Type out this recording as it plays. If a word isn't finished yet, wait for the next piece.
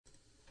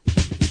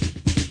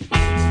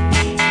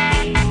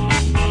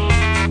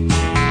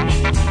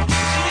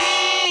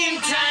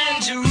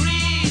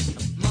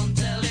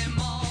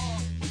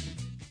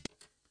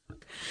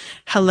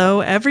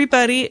Hello,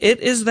 everybody.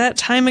 It is that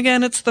time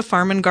again. It's the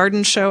Farm and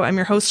Garden Show. I'm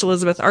your host,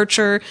 Elizabeth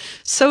Archer.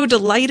 So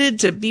delighted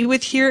to be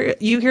with you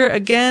here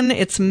again.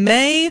 It's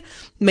May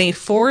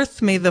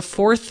 4th. May the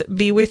 4th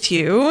be with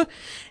you.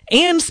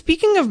 And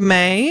speaking of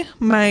May,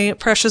 my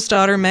precious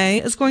daughter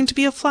May is going to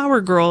be a flower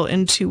girl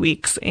in 2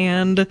 weeks.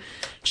 And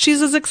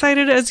she's as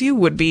excited as you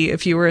would be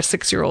if you were a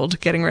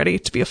 6-year-old getting ready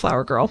to be a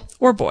flower girl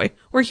or boy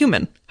or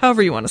human,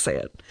 however you want to say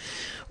it.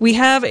 We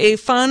have a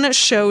fun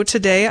show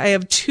today. I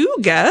have 2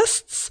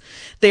 guests.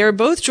 They are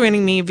both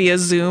joining me via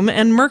Zoom,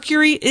 and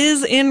Mercury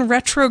is in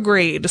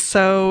retrograde.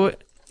 So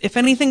if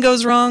anything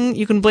goes wrong,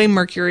 you can blame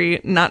Mercury,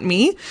 not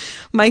me.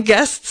 My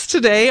guests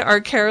today are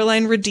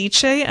Caroline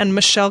Radice and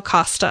Michelle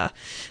Costa.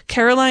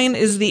 Caroline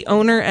is the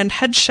owner and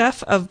head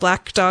chef of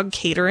Black Dog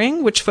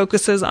Catering, which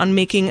focuses on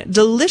making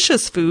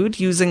delicious food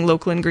using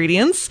local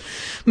ingredients.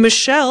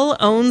 Michelle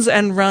owns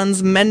and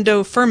runs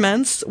Mendo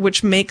Ferments,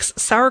 which makes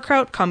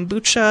sauerkraut,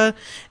 kombucha,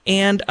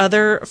 and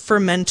other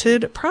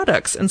fermented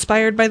products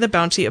inspired by the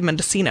bounty of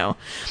Mendocino.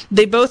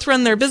 They both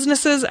run their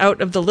businesses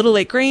out of the Little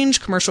Lake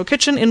Grange commercial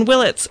kitchen in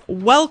Willits.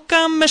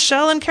 Welcome,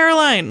 Michelle and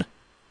Caroline.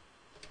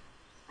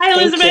 Hi,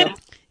 Elizabeth.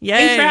 Yay.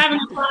 Thanks for having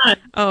us on.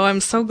 Oh, I'm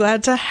so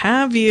glad to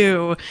have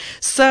you.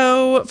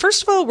 So,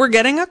 first of all, we're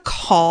getting a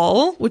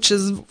call, which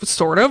is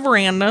sort of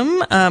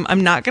random.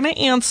 I'm not going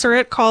to answer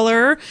it,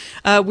 caller.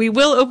 We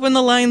will open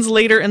the lines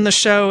later in the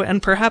show,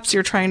 and perhaps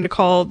you're trying to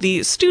call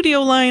the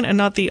studio line and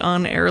not the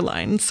on-air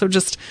line. So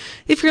just,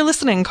 if you're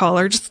listening,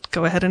 caller, just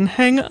go ahead and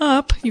hang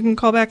up. You can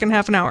call back in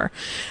half an hour.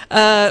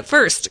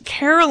 First,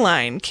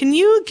 Caroline, can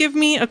you give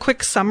me a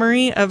quick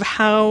summary of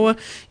how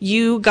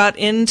you got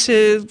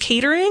into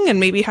catering and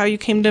maybe how you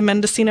came to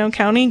Mendocino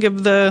County?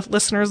 Give the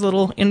listeners a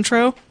little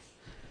intro.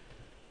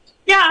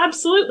 Yeah,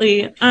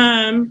 absolutely.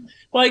 Well,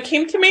 I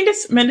came to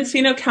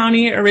Mendocino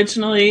County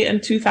originally in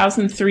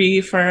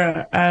 2003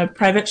 for a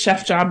private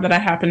chef job that I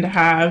happened to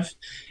have.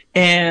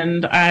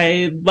 And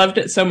I loved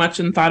it so much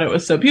and thought it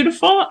was so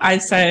beautiful. I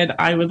said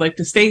I would like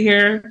to stay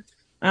here.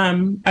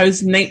 I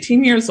was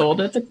 19 years old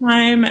at the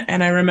time.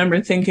 And I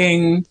remember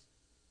thinking,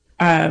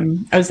 I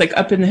was like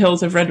up in the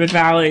hills of Redwood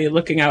Valley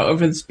looking out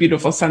over this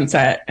beautiful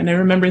sunset. And I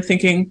remember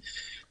thinking,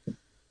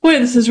 boy,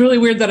 this is really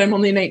weird that I'm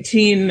only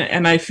 19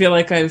 and I feel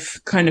like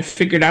I've kind of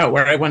figured out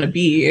where I want to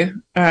be.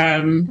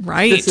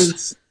 Right. This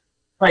is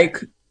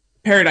like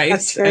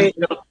paradise. And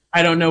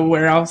I don't know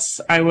where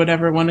else I would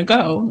ever want to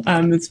go.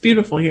 It's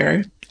beautiful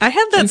here. I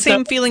had that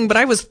same feeling, but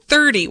I was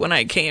 30 when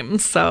I came.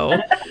 So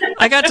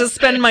I got to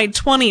spend my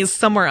 20s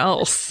somewhere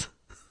else.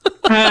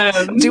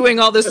 Doing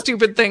all the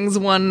stupid things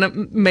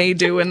one may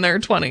do in their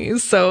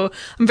 20s. So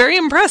I'm very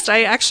impressed.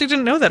 I actually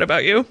didn't know that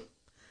about you.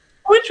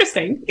 Oh,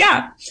 interesting.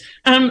 Yeah.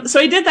 So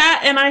I did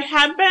that, and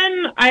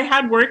I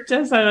had worked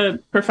as a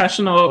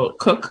professional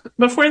cook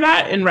before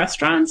that in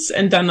restaurants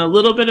and done a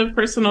little bit of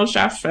personal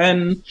chef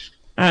and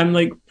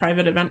like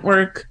private event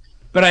work.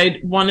 But I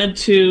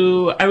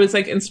was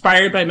like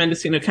inspired by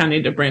Mendocino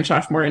County to branch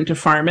off more into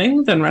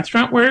farming than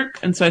restaurant work.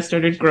 And so I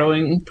started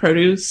growing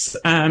produce.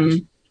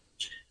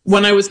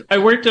 When I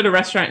worked at a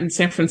restaurant in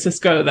San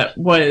Francisco that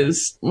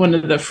was one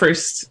of the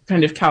first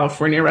kind of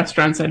California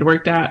restaurants I'd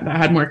worked at that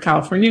had more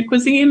California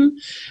cuisine.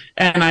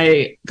 And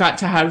I got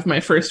to have my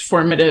first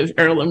formative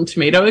heirloom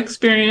tomato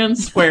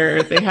experience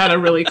where they had a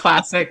really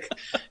classic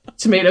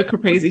tomato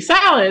caprese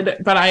salad.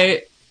 But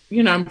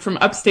I'm from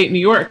upstate New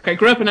York. I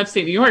grew up in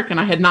upstate New York and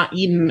I had not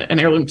eaten an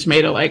heirloom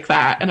tomato like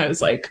that. And I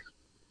was like,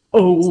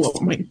 oh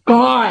my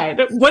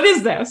God, what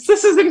is this?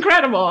 This is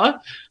incredible.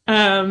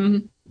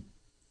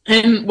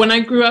 And when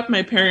I grew up,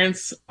 my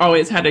parents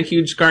always had a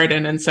huge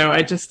garden. And so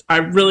I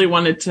really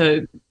wanted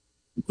to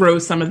grow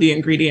some of the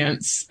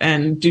ingredients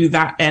and do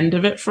that end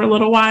of it for a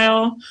little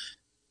while.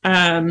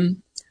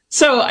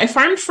 So I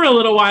farmed for a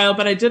little while,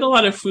 but I did a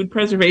lot of food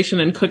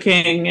preservation and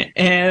cooking.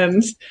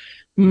 And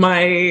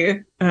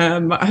my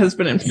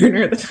husband and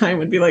partner at the time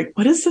would be like,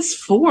 what is this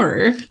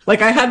for?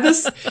 Like I had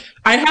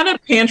a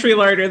pantry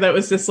larder that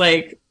was just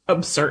like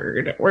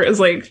absurd, where it was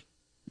like,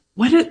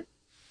 what is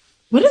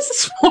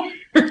this for?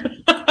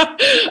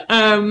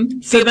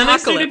 So then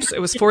apocalypse. It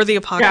was for the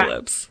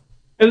apocalypse.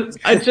 Yeah.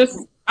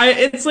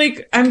 It's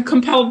like I'm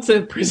compelled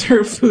to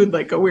preserve food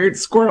like a weird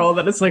squirrel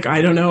that it's like,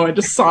 I don't know, I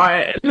just saw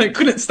it and I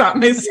couldn't stop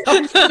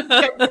myself.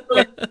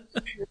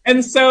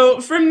 And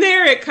so from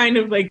there, it kind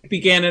of like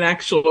began an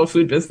actual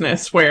food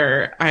business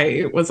where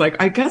I was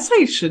like, I guess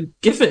I should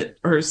give it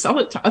or sell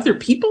it to other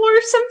people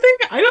or something.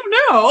 I don't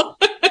know.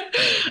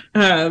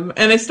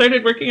 And I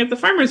started working at the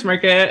farmer's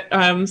market,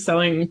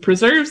 selling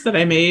preserves that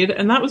I made.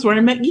 And that was where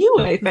I met you,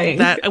 I think.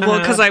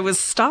 Because I was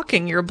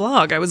stalking your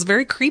blog. I was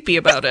very creepy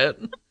about it.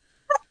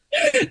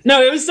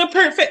 No, it was the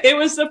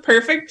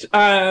perfect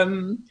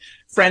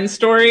friend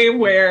story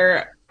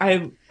where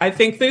I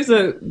think there's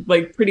a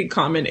like pretty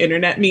common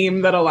internet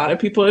meme that a lot of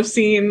people have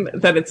seen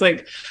that it's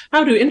like,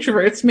 how do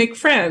introverts make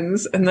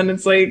friends? And then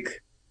it's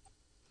like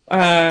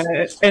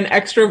an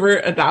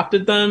extrovert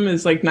adopted them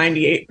is like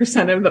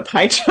 98% of the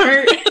pie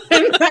chart.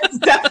 And that's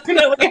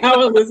definitely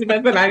how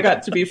Elizabeth and I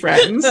got to be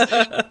friends.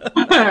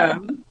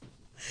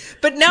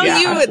 But now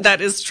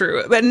that is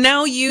true. But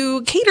now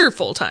you cater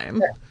full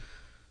time.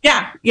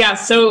 Yeah.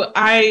 So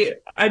I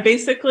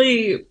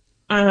basically,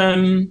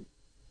 from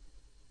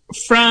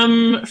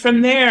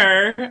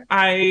there,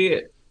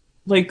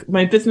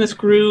 my business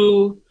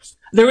grew.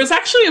 There was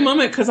actually a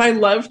moment because I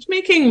loved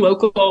making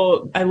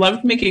local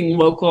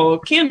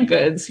canned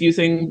goods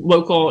using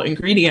local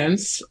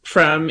ingredients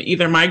from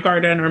either my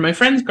garden or my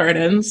friends'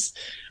 gardens,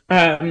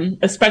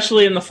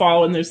 especially in the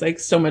fall when there's like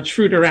so much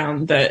fruit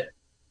around that,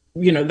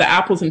 the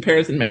apples and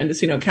pears in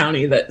Mendocino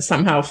County that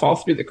somehow fall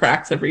through the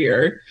cracks every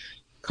year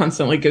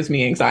constantly gives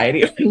me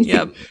anxiety.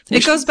 Yep.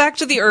 It goes back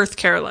to the earth,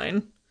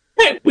 Caroline.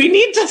 We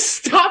need to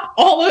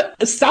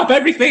stop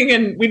everything,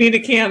 and we need to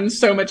can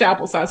so much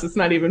applesauce. It's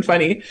not even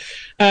funny.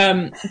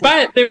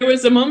 But there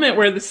was a moment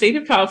where the state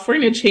of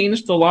California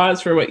changed the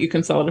laws for what you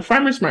can sell at a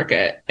farmer's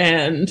market.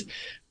 And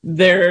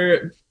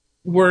there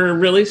were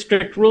really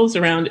strict rules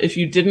around if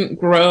you didn't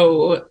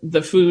grow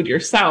the food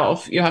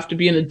yourself, you have to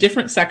be in a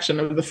different section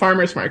of the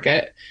farmer's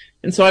market.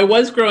 And so I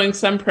was growing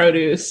some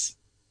produce,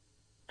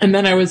 and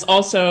then I was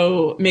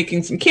also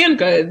making some canned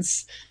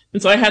goods.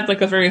 And so I had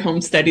like a very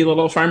homesteady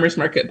little farmer's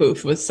market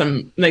booth with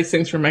some nice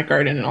things from my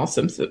garden and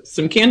also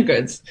some canned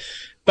goods.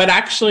 But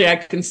actually, I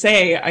can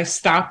say I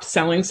stopped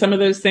selling some of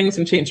those things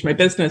and changed my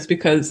business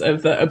because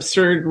of the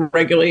absurd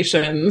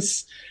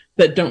regulations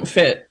that don't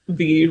fit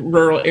the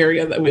rural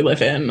area that we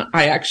live in.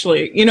 I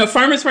actually,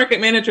 farmers market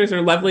managers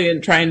are lovely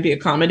and try and be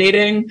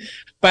accommodating,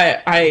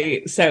 but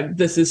I said,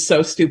 this is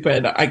so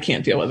stupid. I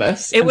can't deal with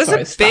this. It was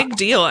a big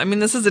deal. I mean,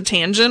 this is a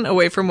tangent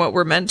away from what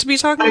we're meant to be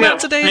talking about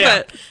today,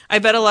 but I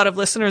bet a lot of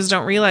listeners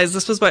don't realize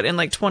this was in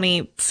like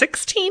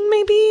 2016,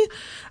 maybe?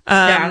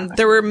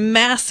 There were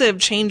massive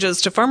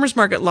changes to farmers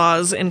market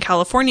laws in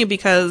California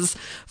because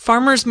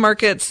farmers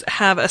markets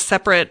have a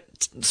separate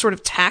sort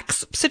of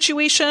tax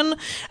situation.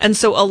 And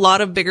so a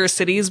lot of bigger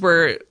cities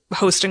were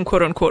hosting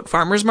quote unquote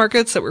farmers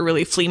markets that were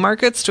really flea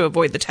markets to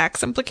avoid the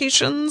tax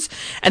implications.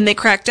 And they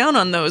cracked down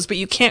on those, but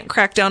you can't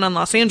crack down on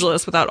Los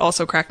Angeles without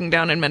also cracking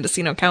down in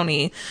Mendocino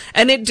County.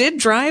 And it did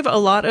drive a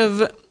lot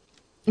of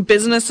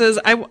businesses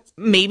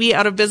maybe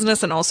out of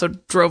business, and also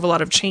drove a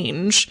lot of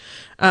change,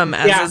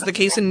 as is the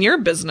case in your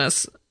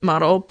business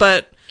model.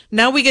 But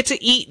now we get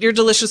to eat your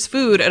delicious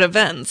food at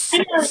events.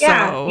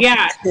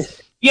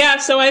 Yeah.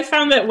 So I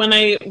found that when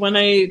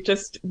I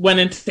just went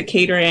into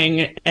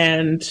catering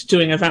and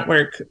doing event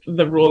work,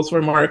 the rules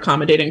were more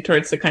accommodating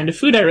towards the kind of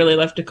food I really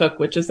love to cook,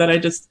 which is that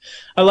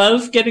I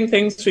love getting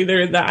things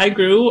either that I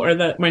grew or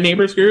that my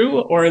neighbors grew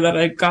or that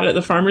I got at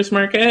the farmer's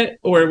market,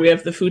 or we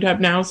have the food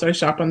hub now, so I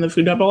shop on the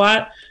food hub a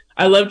lot.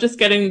 I love just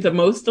getting the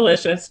most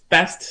delicious,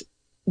 best,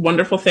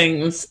 wonderful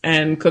things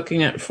and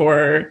cooking it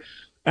for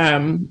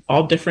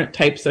all different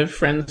types of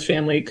friends,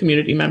 family,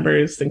 community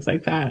members, things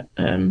like that.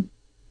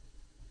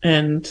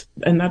 And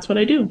that's what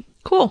I do.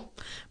 Cool.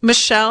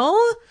 Michelle,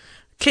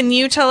 can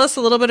you tell us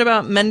a little bit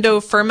about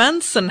Mendo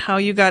Ferments and how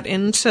you got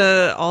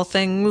into all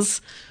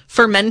things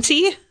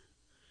fermenty?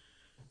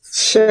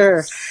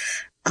 Sure.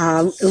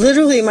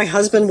 Literally, my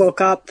husband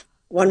woke up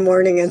one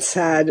morning and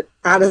said,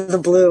 out of the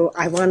blue,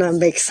 I want to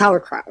make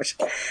sauerkraut.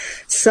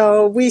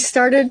 So we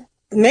started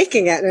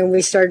making it, and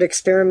we started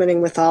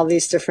experimenting with all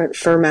these different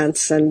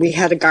ferments. And we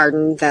had a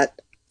garden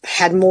that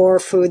had more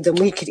food than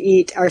we could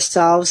eat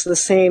ourselves, the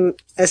same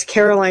as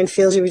Caroline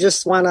feels. You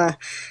just want to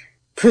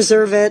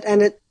preserve it,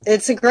 and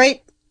it's a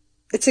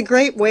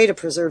great way to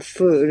preserve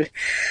food.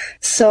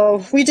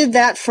 So we did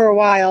that for a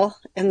while,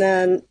 and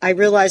then I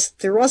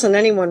realized there wasn't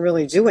anyone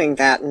really doing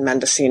that in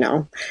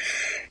Mendocino,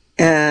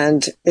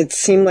 and it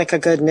seemed like a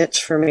good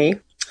niche for me.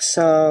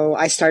 So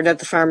I started at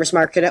the farmers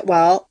market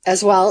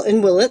as well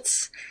in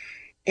Willits,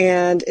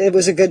 and it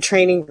was a good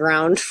training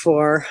ground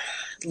for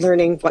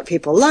learning what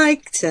people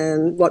liked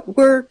and what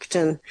worked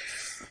and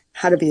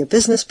how to be a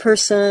business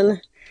person.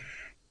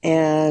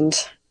 And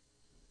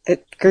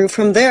it grew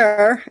from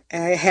there.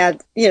 I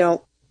had,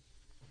 it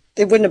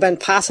wouldn't have been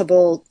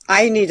possible.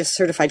 I need a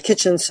certified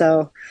kitchen,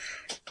 so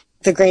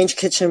the Grange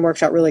kitchen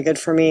worked out really good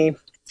for me.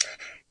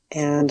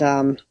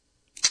 And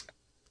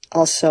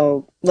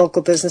also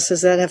local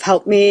businesses that have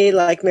helped me,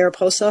 like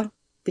Mariposa,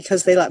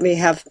 because they let me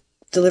have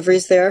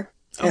deliveries there.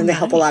 And they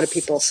help a lot of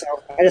people. So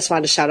I just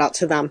wanted to shout out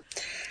to them.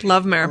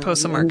 Love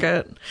Mariposa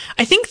Market.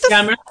 I think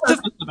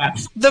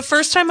the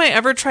first time I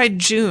ever tried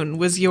June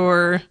was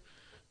your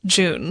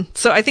June.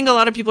 So I think a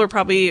lot of people are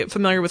probably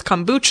familiar with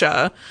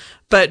kombucha,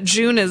 but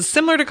June is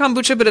similar to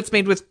kombucha, but it's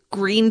made with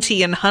green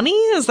tea and honey.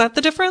 Is that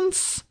the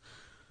difference?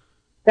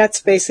 That's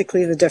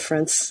basically the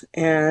difference.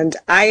 And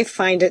I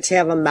find it to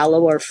have a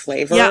mellower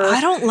flavor. Yeah,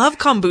 I don't love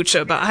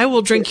kombucha, but I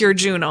will drink your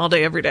June all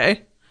day, every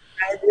day.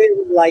 I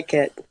really like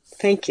it.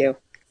 Thank you.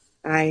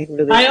 I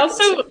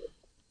also,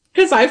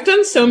 because I've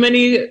done so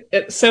many,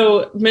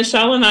 so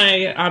Michelle and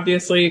I,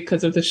 obviously,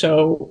 because of the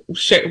show,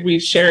 we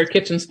share a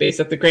kitchen space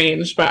at the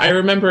Grange, but I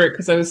remember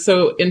because I was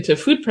so into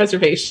food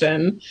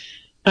preservation,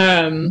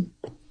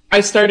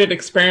 I started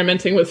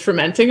experimenting with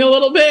fermenting a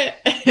little bit.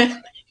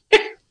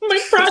 My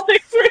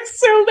products were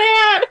so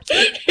bad.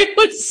 It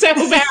was so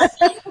bad.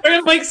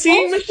 Like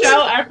seeing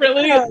Michelle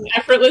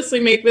effortlessly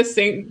make this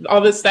thing, all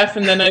this stuff,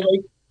 and then I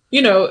like,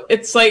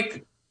 it's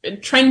like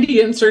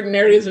trendy in certain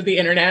areas of the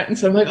internet, and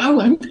so I'm like,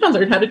 oh, I'm gonna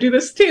learn how to do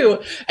this too.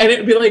 And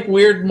it'd be like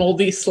weird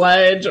moldy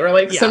sludge, or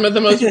like some of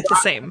the most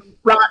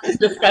rotten,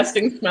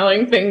 disgusting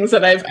smelling things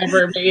that I've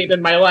ever made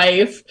in my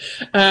life.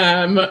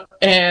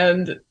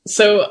 And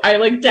so I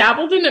like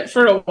dabbled in it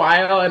for a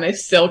while, and I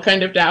still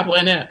kind of dabble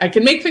in it. I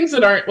can make things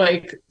that aren't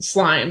like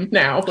slime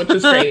now, which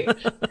is great.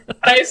 But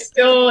I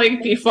still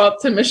like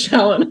default to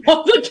Michelle and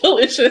all the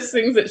delicious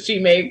things that she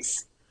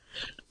makes.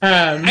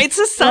 It's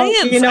a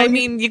science. Well, I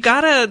mean, you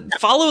gotta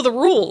follow the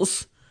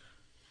rules.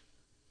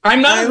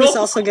 I'm not. I was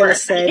also going to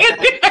say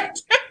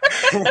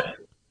that.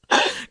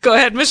 Go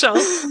ahead, Michelle.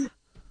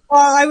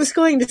 Well, I was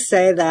going to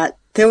say that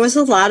there was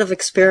a lot of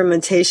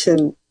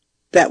experimentation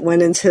that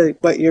went into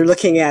what you're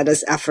looking at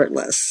as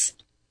effortless.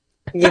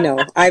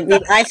 I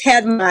mean, I've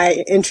had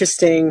my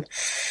interesting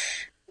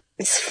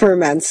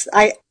ferments.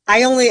 I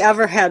only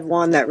ever had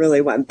one that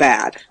really went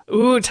bad.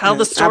 Ooh, tell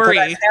the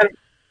story.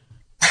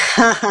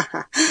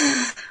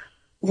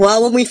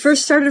 Well, when we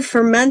first started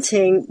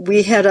fermenting,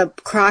 we had a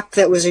crock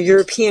that was a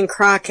European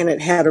crock, and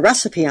it had a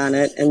recipe on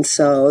it. And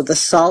so the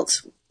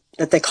salt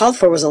that they called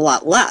for was a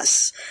lot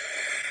less,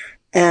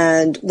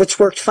 and which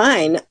worked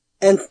fine.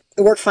 And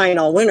it worked fine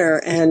all winter.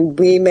 And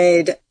we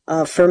made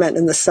ferment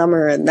in the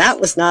summer, and that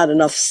was not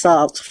enough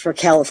salt for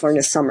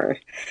California summer.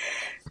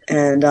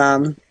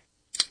 And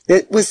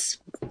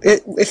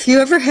if you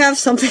ever have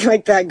something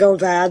like that go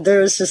bad,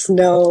 there is just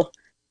no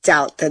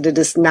doubt that it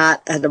is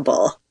not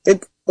edible.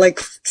 It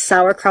like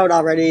sauerkraut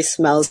already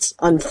smells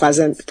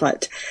unpleasant,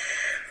 but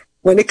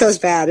when it goes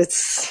bad,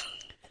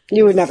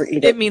 you would never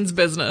eat it. It means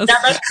business.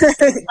 Yeah, that's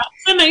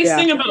the nice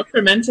thing about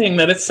fermenting,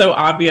 that it's so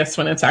obvious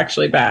when it's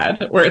actually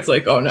bad, where it's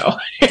like, oh no.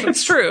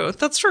 That's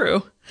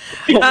true.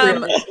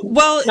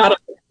 Well,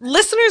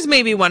 listeners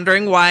may be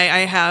wondering why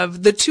I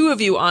have the two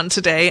of you on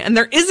today, and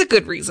there is a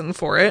good reason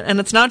for it, and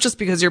it's not just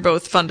because you're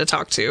both fun to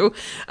talk to.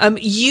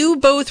 You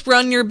both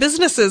run your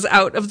businesses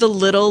out of the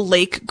Little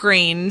Lake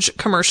Grange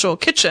commercial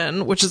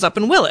kitchen, which is up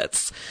in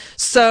Willits.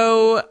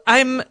 So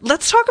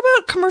let's talk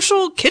about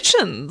commercial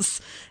kitchens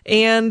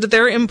and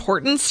their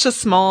importance to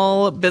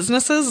small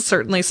businesses,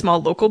 certainly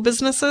small local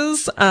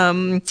businesses.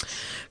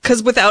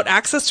 Because without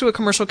access to a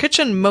commercial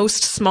kitchen,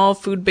 most small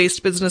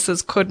food-based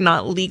businesses could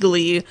not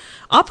legally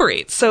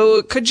operate.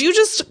 So could you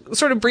just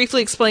sort of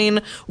briefly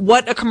explain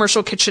what a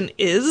commercial kitchen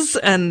is,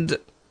 and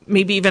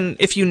maybe even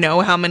if you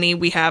know how many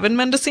we have in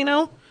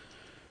Mendocino?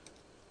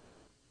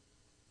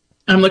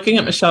 I'm looking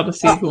at Michelle to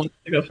see who wants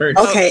to go first.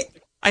 Okay.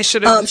 I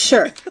should have.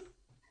 Sure.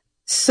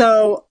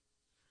 So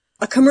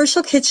a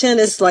commercial kitchen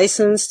is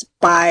licensed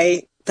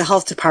by the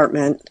health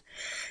department,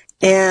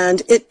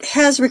 and it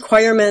has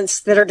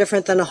requirements that are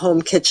different than a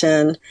home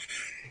kitchen.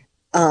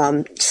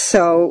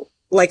 So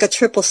like a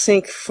triple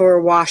sink for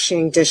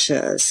washing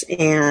dishes,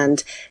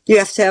 and you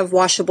have to have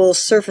washable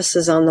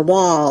surfaces on the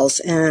walls,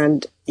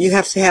 and you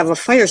have to have a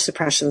fire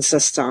suppression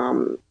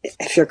system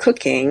if you're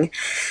cooking.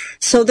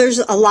 So there's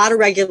a lot of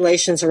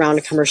regulations around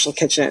a commercial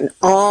kitchen.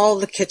 All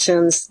the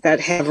kitchens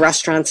that have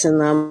restaurants in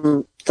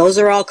them, those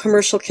are all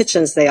commercial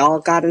kitchens. They all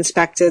got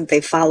inspected.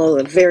 They follow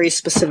a very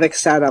specific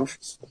set of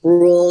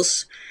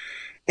rules.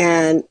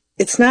 And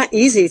it's not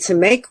easy to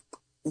make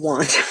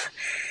one.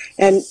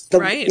 And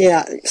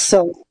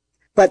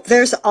but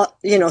there's,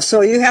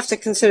 so you have to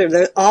consider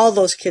that all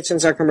those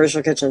kitchens are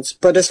commercial kitchens.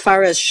 But as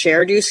far as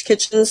shared use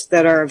kitchens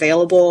that are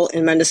available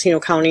in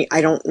Mendocino County,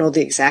 I don't know the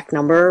exact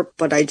number,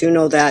 but I do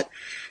know that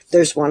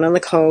there's one on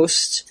the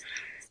coast.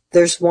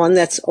 There's one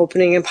that's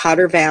opening in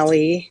Potter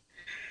Valley.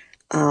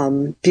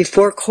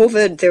 Before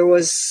COVID, there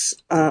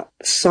was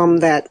some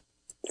that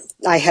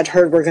I had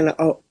heard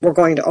we're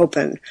going to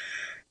open.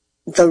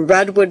 The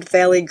Redwood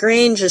Valley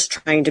Grange is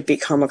trying to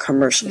become a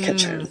commercial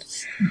kitchen.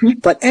 Mm-hmm.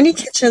 But any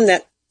kitchen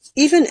that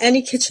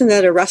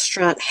a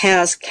restaurant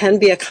has can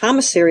be a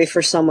commissary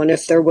for someone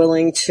if they're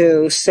willing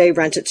to, say,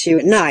 rent it to you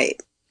at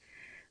night.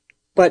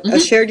 But a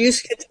shared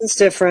use kitchen is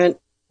different,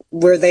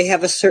 where they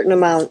have a certain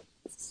amount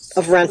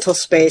of rental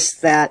space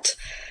that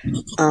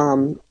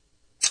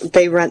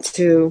they rent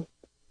to,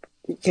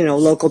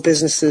 local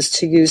businesses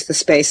to use the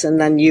space,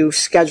 and then you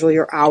schedule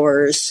your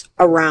hours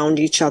around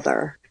each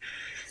other.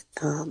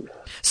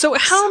 So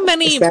how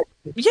many,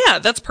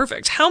 that's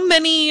perfect. How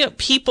many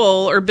people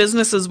or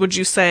businesses would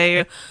you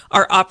say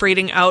are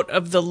operating out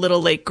of the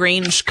Little Lake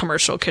Grange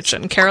commercial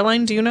kitchen?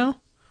 Caroline, do you know?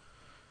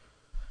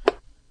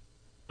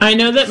 I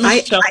know that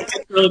Michelle has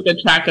really good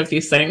track of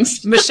these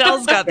things.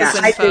 Michelle's got this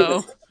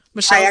info.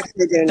 I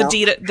actually do know.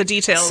 The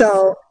details.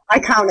 So I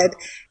counted.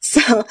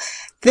 So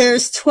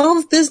there's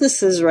 12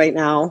 businesses right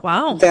now.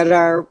 Wow. That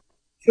are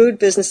food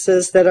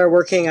businesses that are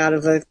working out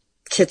of the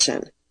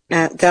kitchen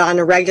on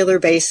a regular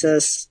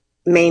basis.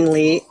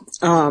 Mainly,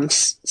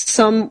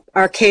 some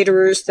are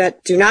caterers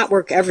that do not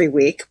work every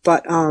week,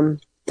 but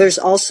there's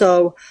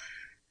also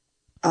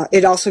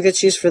it also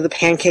gets used for the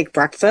pancake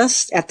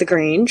breakfast at the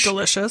Grange.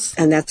 Delicious.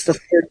 And that's the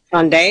third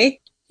Sunday.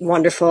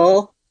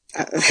 Wonderful.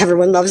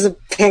 Everyone loves the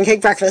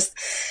pancake breakfast.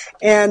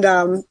 And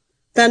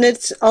then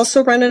it's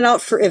also rented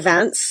out for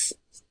events,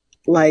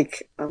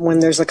 like when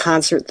there's a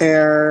concert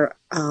there,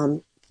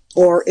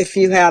 or if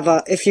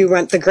you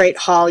rent the Great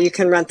Hall, you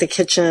can rent the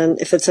kitchen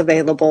if it's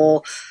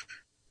available,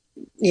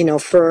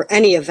 for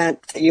any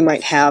event that you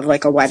might have,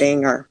 like a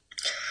wedding, or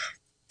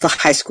the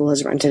high school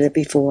has rented it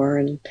before.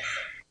 And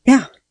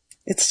yeah,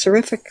 it's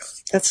terrific.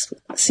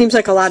 Seems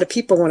like a lot of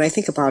people when I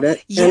think about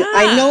it. Yeah. And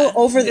I know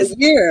over the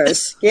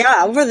years,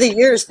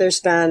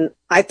 there's been,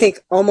 I think,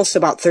 almost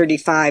about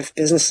 35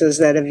 businesses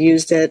that have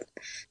used it,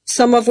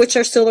 some of which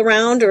are still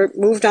around or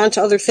moved on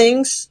to other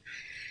things.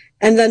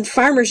 And then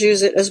farmers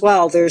use it as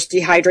well. There's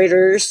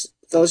dehydrators.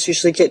 Those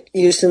usually get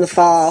used in the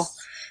fall.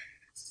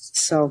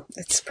 So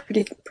it's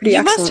pretty You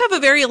excellent. must have a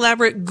very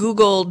elaborate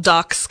Google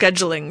Doc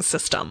scheduling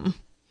system.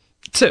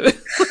 That's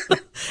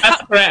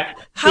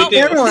correct. How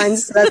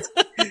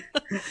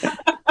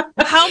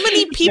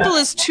many people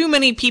Yeah. is too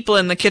many people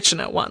in the kitchen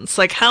at once?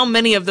 Like, how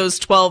many of those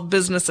 12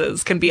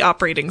 businesses can be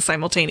operating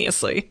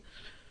simultaneously?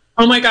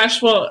 Oh my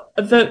gosh. Well,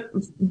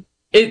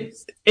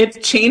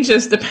 it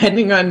changes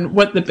depending on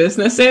what the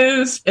business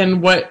is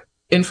and what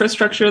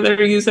infrastructure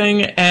they're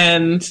using.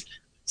 And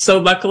so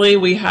luckily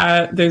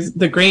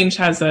the Grange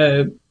has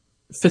a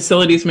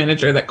facilities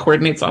manager that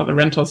coordinates all the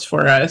rentals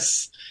for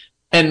us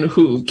and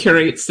who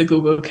curates the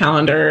Google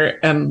Calendar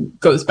and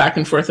goes back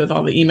and forth with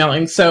all the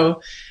emailing.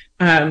 So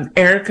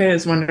Erica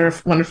is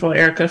wonderful.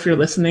 Erica, if you're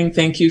listening,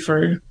 thank you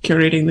for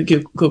curating the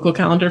Google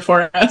Calendar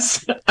for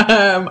us.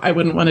 I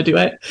wouldn't want to do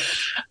it.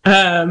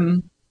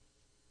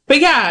 But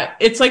yeah,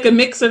 it's like a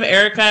mix of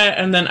Erica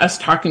and then us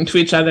talking to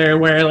each other,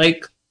 where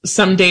like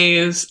some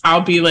days I'll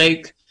be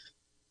like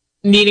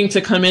needing to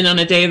come in on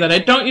a day that I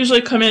don't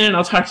usually come in, and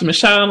I'll talk to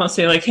Michelle and I'll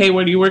say like, hey,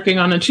 what are you working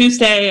on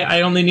Tuesday?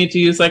 I only need to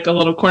use like a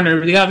little corner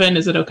of the oven.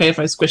 Is it okay if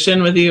I squish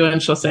in with you? And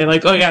she'll say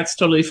like, oh yeah, it's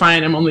totally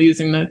fine. I'm only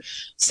using the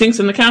sinks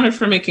and the counter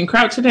for making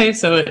kraut today,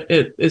 so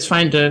it is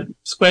fine to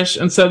squish.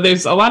 And so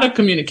there's a lot of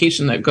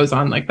communication that goes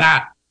on like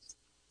that.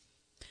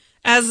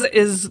 As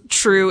is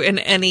true in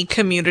any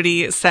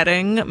community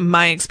setting,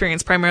 my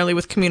experience primarily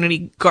with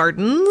community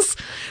gardens,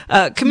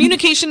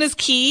 communication is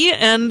key,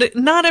 and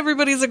not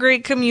everybody's a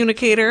great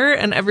communicator,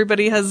 and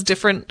everybody has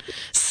different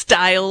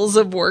styles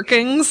of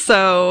working.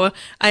 So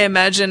I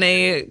imagine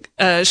a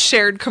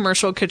shared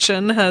commercial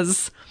kitchen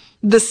has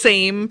the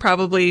same,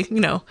 probably,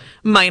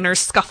 minor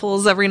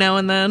scuffles every now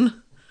and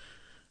then.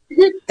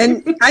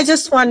 And I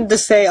just wanted to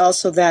say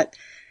also that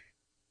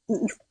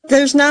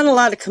there's not a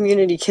lot of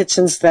community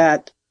kitchens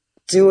that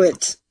do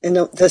it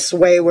in this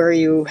way, where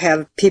you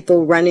have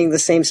people running the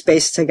same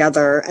space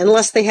together,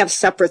 unless they have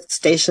separate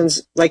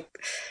stations. Like,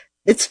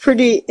 it's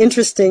pretty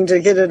interesting to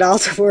get it all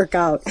to work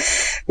out.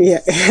 Yeah.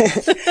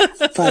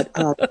 But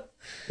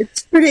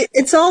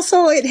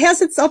it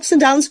has its ups and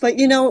downs, but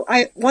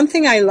one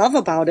thing I love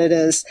about it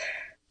is,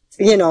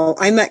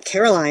 I met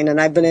Caroline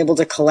and I've been able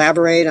to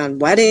collaborate on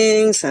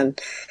weddings, and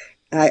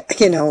a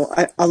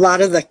lot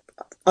of the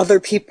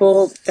other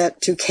people that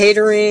do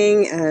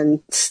catering,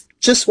 and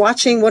just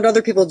watching what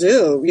other people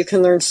do, you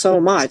can learn so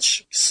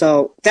much.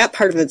 So that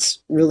part of it's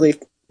really,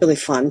 really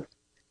fun.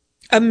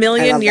 A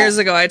million years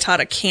ago, I taught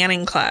a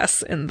canning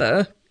class in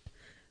the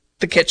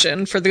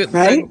kitchen for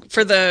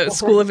the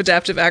School of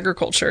Adaptive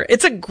Agriculture.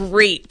 It's a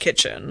great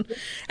kitchen,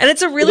 and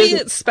it's a really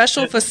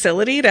special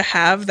facility to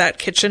have that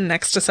kitchen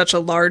next to such a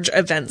large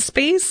event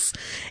space,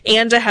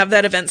 and to have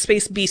that event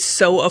space be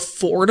so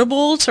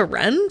affordable to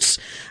rent.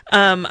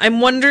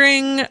 I'm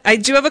wondering, I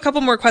do have a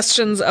couple more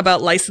questions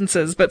about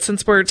licenses, but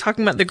since we're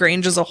talking about the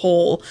Grange as a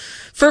whole,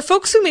 for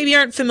folks who maybe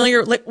aren't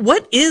familiar, like,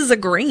 what is a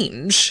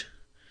Grange?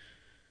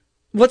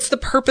 What's the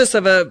purpose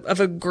of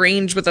a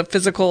Grange with a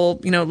physical,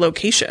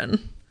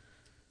 location?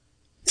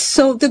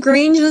 So the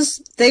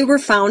Granges, they were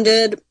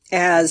founded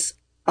as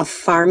a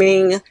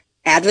farming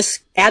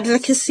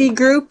advocacy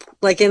group,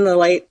 like in the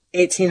late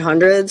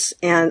 1800s,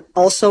 and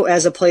also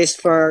as a place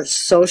for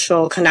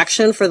social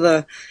connection for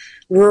the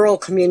rural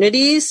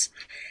communities.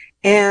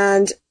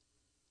 And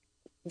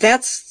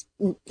that's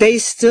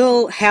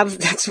basically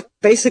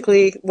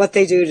what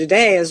they do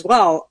today as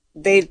well.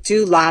 They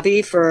do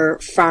lobby for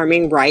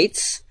farming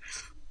rights,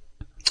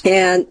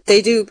 and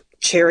they do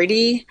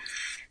charity.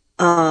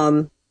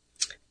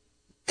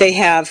 They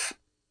have,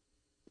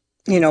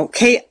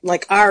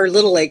 like our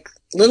Little Lake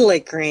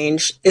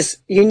Grange is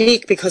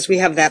unique because we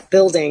have that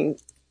building.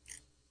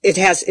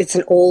 It's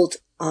an old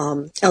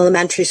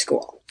elementary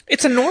school.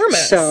 It's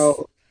enormous.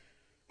 So,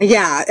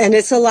 yeah, and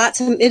it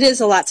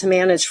is a lot to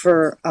manage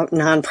for a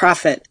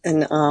nonprofit,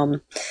 and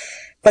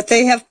but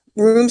they have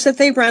rooms that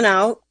they rent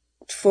out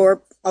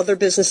for other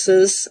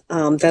businesses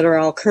that are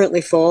all currently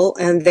full,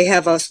 and they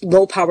have a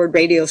low-powered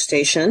radio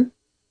station.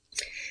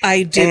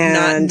 I did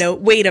not know.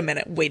 Wait a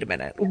minute.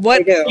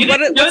 What? You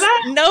didn't know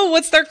that? No,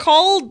 what's their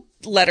call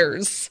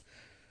letters?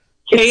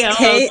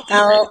 KLLG.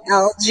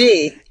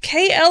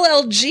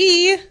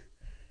 KLLG.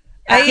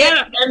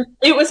 Yeah, and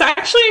it was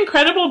actually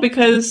incredible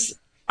because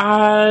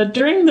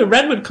during the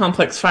Redwood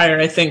Complex fire,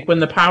 I think, when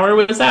the power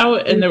was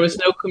out and there was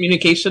no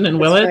communication in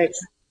Willits,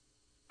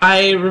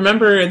 I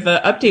remember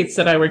the updates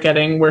that I were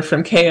getting were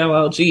from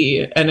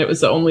KLLG, and it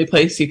was the only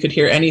place you could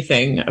hear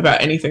anything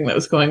about anything that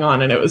was going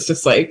on. And it was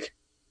just like,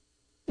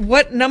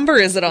 what number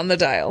is it on the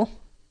dial?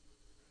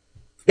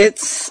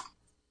 It's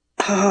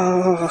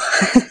because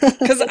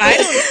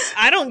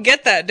I don't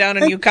get that down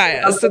in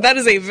Ukiah, so that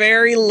is a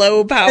very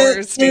low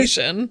power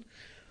station.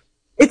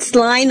 It's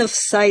line of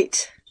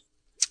sight.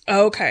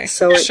 Okay,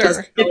 so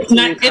sure. It's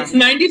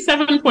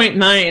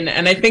 97.9,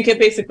 and I think it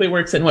basically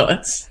works in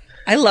Willits.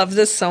 I love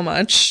this so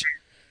much.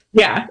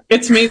 Yeah,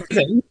 it's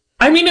amazing.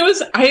 I mean,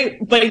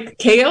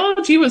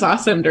 KLG was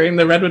awesome during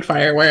the Redwood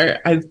Fire,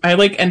 where I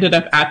like ended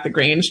up at the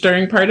Grange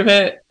during part of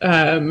it,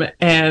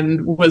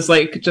 and was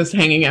like just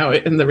hanging out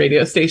in the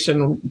radio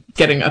station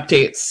getting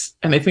updates.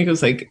 And I think it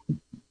was like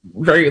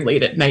very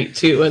late at night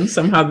too, and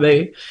somehow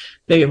they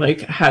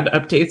like had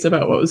updates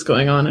about what was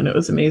going on, and it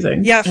was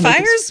amazing. Yeah, and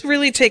fires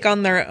really take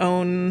on their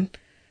own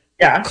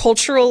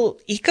cultural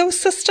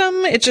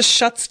ecosystem. It just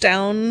shuts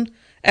down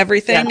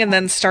everything and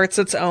then starts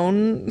its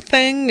own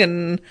thing.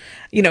 And,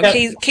 you know,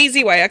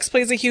 KZYX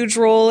plays a huge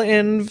role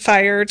in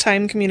fire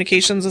time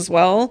communications as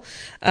well.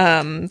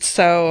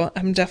 So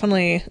I'm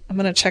going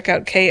to check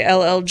out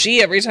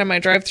KLLG every time I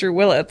drive through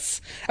Willits.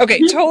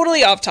 Okay,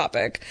 totally off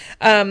topic.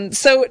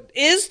 So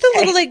is the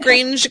Little Lake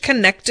Grange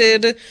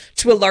connected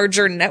to a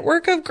larger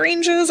network of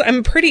Granges?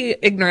 I'm pretty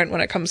ignorant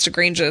when it comes to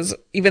Granges,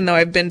 even though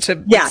I've been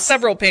to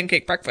several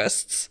pancake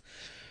breakfasts.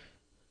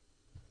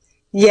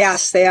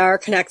 Yes, they are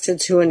connected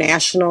to a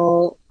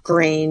national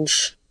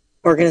Grange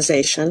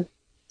organization.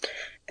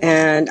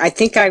 And I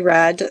think I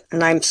read,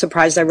 and I'm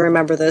surprised I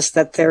remember this,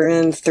 that they're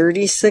in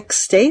 36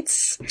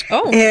 states.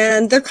 Oh.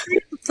 And they're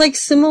kind of like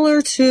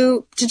similar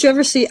to, did you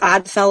ever see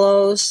Odd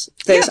Fellows?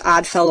 There's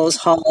Odd Fellows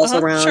halls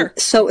around. Sure.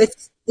 So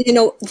it's, you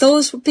know,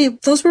 those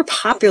were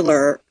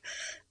popular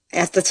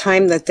at the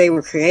time that they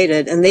were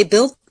created, and they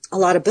built a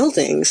lot of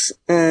buildings,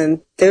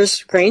 and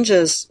there's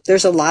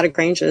a lot of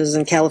Granges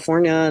in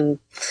California, and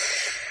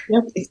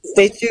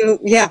they do,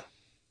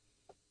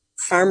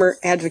 farmer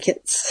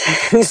advocates.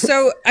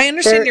 So I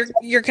understand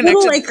you're connected.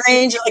 Little Lake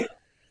Grange,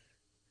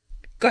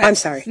 go ahead. I'm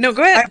sorry. No,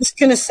 go ahead. I was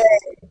going to say,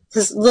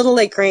 because Little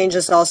Lake Grange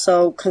is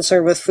also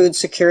concerned with food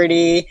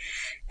security,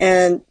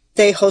 and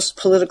they host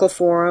political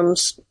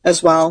forums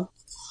as well.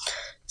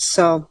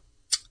 So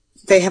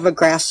they have a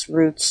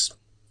grassroots,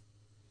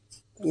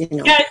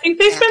 I think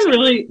they've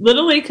been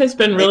Little Lake has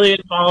been really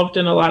involved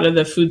in a lot of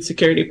the food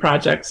security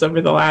projects over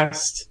the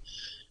last,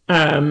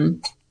 I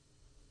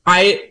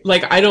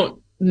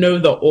don't know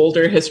the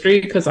older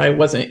history because I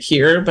wasn't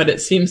here, but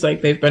it seems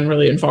like they've been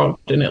really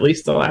involved in at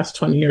least the last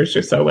 20 years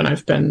or so when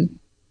I've been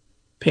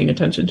paying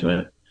attention to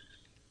it.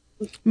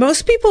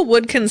 Most people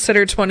would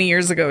consider 20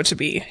 years ago to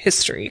be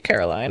history,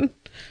 Caroline.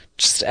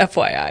 Just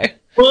FYI.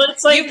 Well,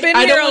 it's like, you've been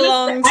here a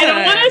long time. I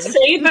don't want to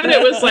say that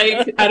it was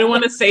like, I don't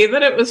want to say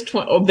that it was,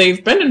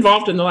 they've been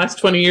involved in the last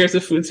 20 years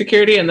of food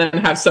security, and then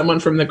have someone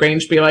from the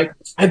Grange be like,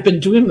 I've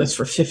been doing this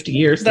for 50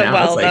 years now.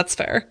 Well, that's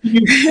fair.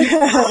 You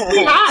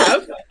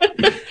have.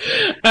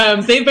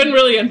 They've been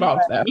really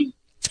involved though.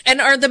 And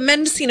are the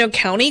Mendocino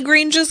County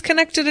Granges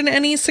connected in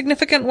any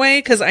significant way?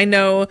 Because I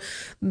know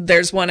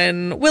there's one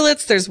in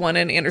Willits, there's one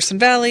in Anderson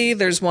Valley,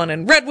 there's one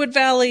in Redwood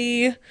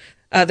Valley,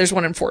 there's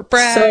one in Fort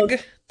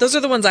Bragg. Those are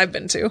the ones I've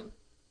been to.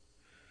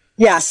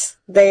 Yes,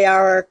 they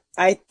are,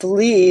 I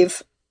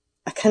believe,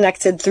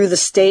 connected through the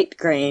state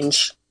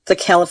Grange, the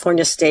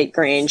California State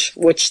Grange,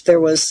 which there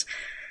was,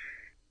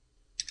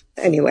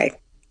 anyway.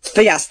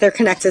 But yes, they're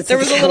connected to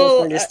the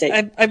California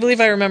State. I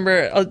believe I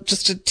remember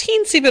just a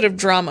teensy bit of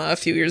drama a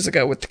few years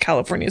ago with the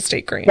California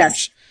State Grange.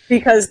 Yes,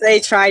 because they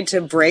tried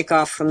to break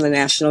off from the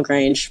National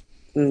Grange.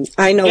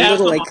 I know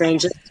Little Lake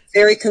Grange is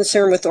very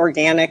concerned with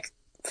organic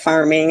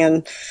farming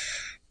and,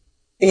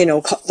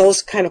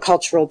 those kind of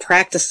cultural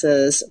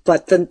practices,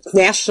 but the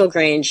National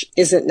Grange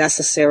isn't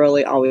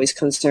necessarily always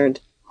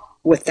concerned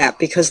with that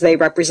because they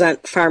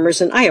represent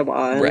farmers in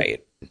Iowa. And,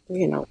 right.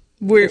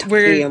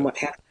 Kentucky and what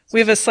have you.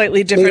 We have a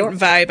slightly different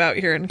vibe out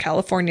here in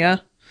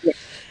California.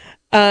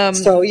 Yeah.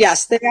 So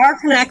yes, they are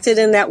connected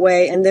in that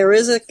way. And there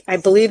is I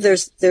believe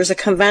there's a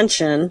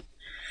convention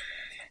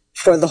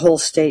for the whole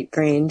state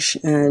Grange,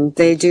 and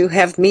they do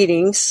have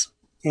meetings,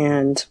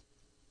 and.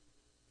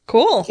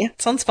 Cool. Yeah.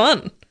 Sounds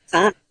fun.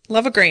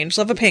 Love a Grange.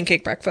 Love a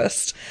pancake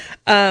breakfast.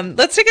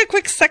 Let's take a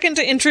quick second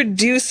to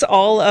introduce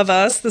all of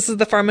us. This is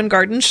the Farm and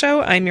Garden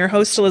Show. I'm your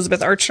host,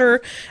 Elizabeth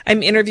Archer.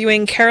 I'm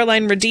interviewing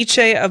Caroline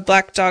Radice of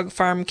Black Dog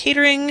Farm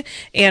Catering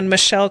and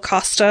Michelle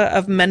Costa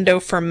of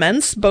Mendo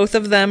Ferments. Both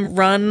of them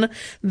run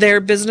their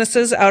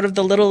businesses out of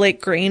the Little Lake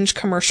Grange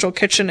Commercial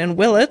Kitchen in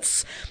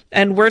Willits.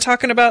 And we're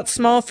talking about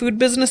small food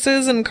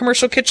businesses and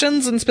commercial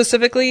kitchens, and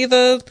specifically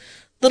the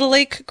Little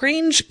Lake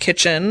Grange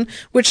Kitchen,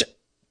 which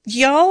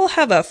y'all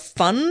have a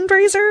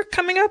fundraiser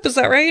coming up, is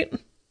that right?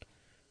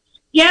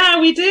 Yeah,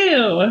 we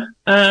do.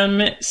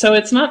 So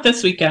it's not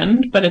this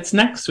weekend, but it's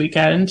next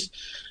weekend.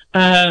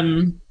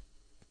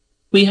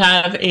 We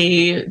have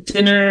a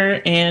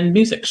dinner and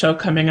music show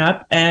coming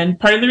up, and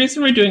part of the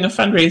reason we're doing a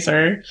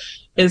fundraiser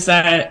is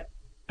that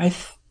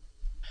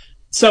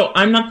so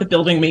I'm not the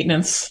building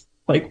maintenance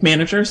like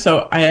manager.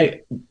 So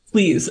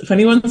please, if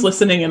anyone's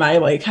listening and I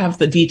like have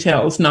the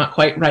details not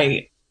quite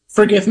right,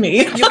 forgive me.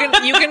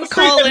 You can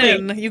call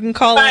in. You can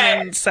call in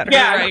and set her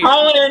right.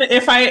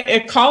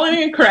 Call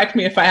in and correct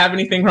me if I have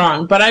anything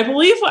wrong. But I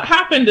believe what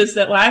happened is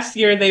that last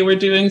year they were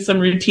doing some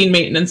routine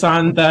maintenance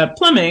on the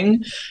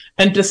plumbing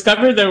and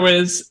discovered there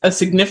was a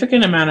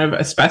significant amount of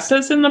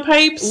asbestos in the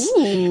pipes.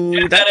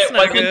 Ooh, that's it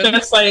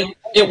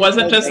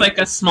wasn't just like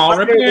a small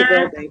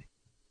repair.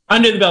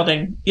 Under the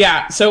building.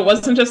 Yeah. So it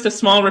wasn't just a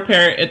small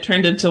repair. It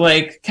turned into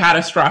like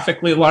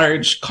catastrophically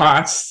large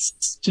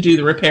costs to do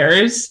the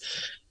repairs.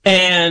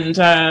 And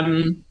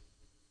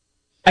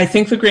I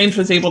think the Grange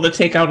was able to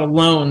take out a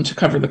loan to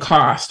cover the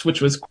cost,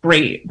 which was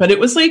great. But it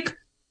was like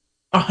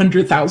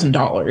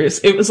 $100,000.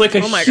 It was like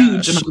a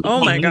huge amount of money.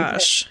 Oh my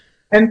gosh.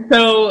 And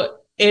so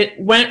it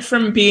went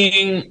from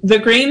being the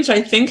Grange,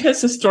 I think,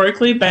 has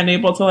historically been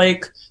able to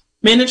like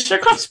manage their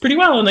costs pretty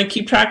well and like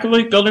keep track of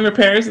like building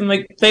repairs, and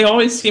like they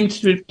always seem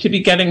to be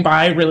getting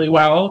by really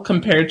well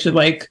compared to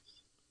like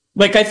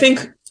I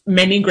think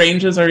many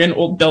Granges are in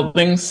old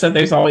buildings, so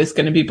there's always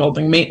going to be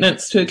building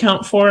maintenance to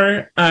account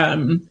for.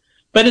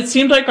 But it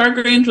seemed like our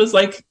Grange was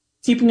like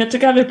keeping it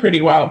together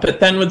pretty well.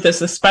 But then with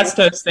this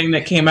asbestos thing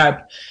that came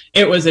up,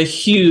 it was a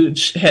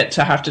huge hit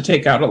to have to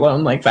take out a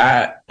loan like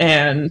that.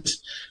 And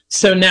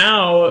so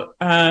now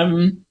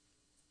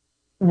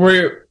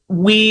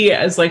we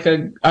as like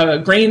a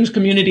Grange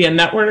community and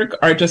network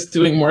are just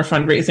doing more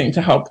fundraising to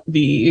help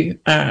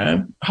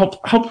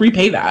help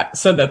repay that,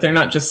 so that they're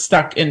not just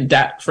stuck in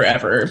debt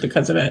forever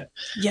because of it.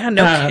 Yeah,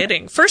 no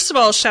kidding. First of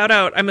all, shout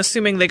out. I'm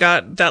assuming they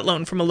got that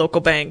loan from a local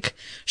bank.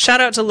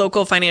 Shout out to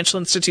local financial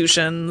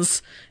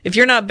institutions. If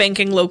you're not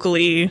banking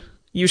locally,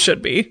 you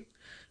should be.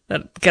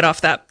 Get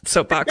off that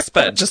soapbox.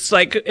 But just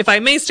like, if I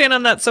may stand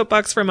on that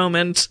soapbox for a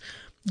moment,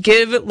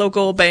 give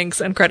local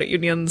banks and credit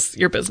unions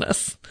your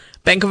business.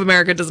 Bank of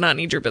America does not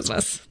need your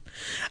business.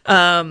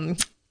 When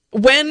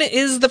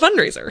is the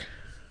fundraiser?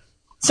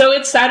 So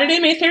it's Saturday,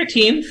 May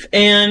 13th,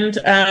 and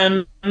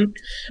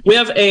we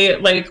have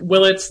a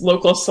Willett's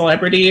local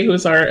celebrity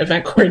who's our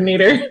event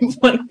coordinator,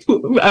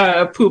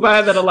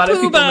 Pooba, that a lot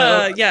of people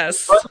know.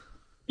 Yes.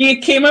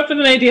 He came up with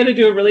an idea to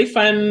do a really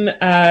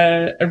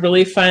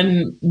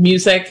fun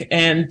music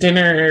and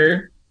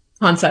dinner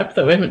concept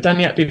that we haven't done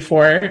yet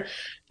before,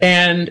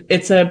 and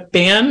it's a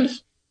band.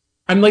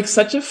 I'm like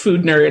such a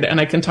food nerd and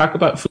I can talk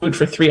about food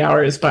for 3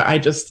 hours, but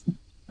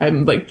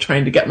I'm like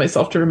trying to get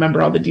myself to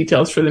remember all the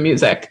details for the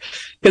music,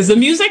 because the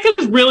music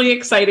is really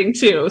exciting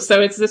too.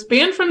 So it's this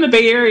band from the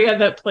Bay Area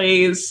that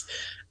plays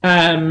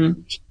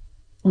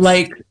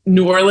like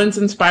New Orleans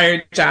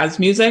inspired jazz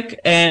music.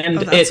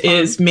 And it fun.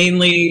 Is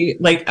mainly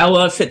like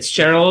Ella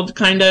Fitzgerald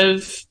kind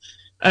of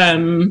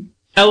vibes.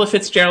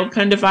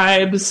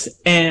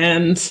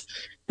 And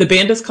the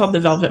band is called the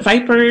Velvet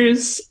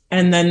Vipers.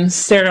 And then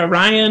Sarah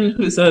Ryan,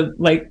 who's a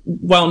like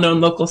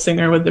well-known local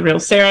singer with the Real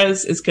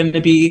Sarahs, is going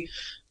to be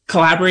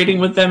collaborating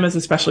with them as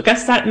a special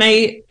guest that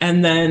night.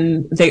 And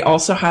then they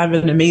also have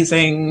an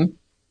amazing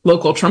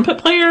local trumpet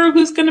player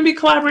who's going to be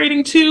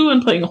collaborating too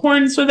and playing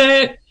horns with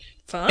it.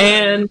 Fun.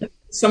 And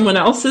someone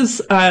else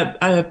is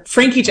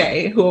Frankie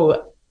J, who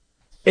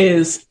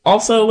is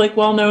also like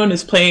well-known,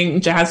 is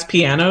playing jazz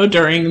piano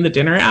during the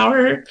dinner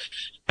hour.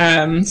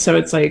 So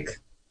it's like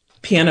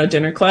piano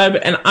dinner club.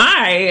 And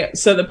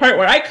so the part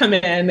where I come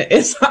in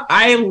is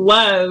I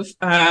love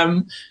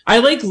a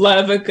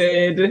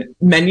good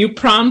menu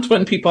prompt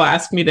when people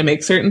ask me to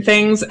make certain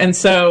things. And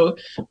so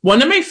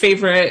one of my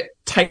favorite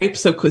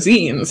types of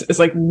cuisines is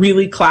like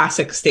really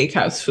classic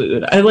steakhouse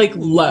food. I like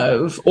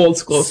love old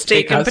school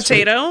steak and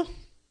potato. Food.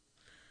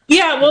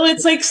 Yeah, well,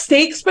 it's like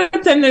steaks,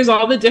 but then there's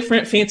all the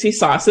different fancy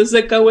sauces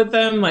that go with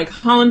them, like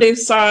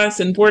hollandaise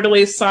sauce and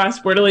bordelaise sauce.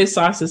 Bordelaise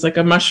sauce is like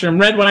a mushroom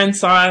red wine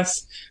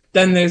sauce.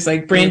 Then there's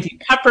like brandy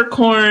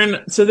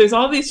peppercorn. So there's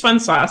all these fun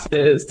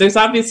sauces. There's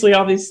obviously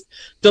all these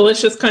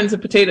delicious kinds of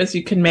potatoes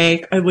you can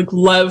make. I like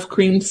love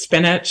creamed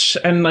spinach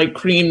and like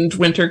creamed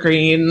winter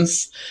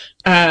greens.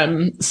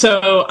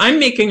 So I'm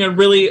making a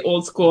really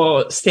old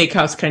school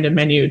steakhouse kind of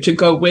menu to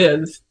go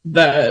with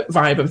the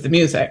vibe of the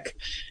music.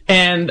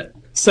 And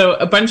so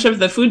a bunch of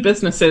the food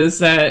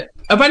businesses a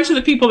bunch of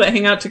the people that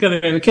hang out together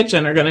in the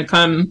kitchen are going to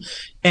come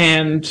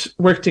and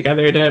work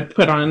together to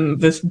put on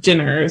this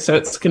dinner. So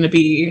it's going to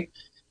be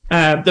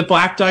the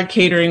Black Dog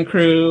Catering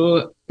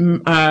crew,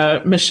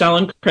 Michelle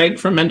and Craig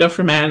from Mendo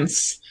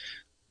Ferments,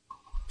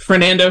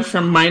 Fernando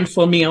from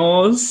Mindful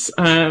Meals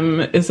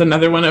is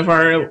another one of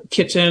our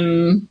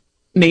kitchen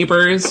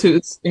neighbors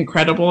who's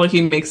incredible.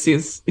 He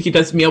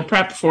does meal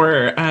prep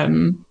for, I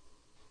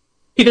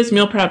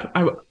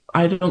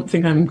don't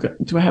think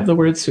do I have the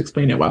words to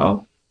explain it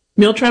well?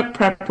 Meal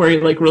prep where he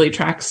like really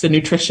tracks the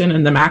nutrition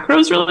and the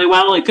macros really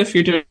well. Like if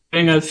you're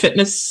doing a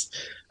fitness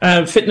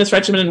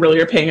regimen and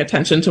really are paying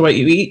attention to what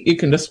you eat, you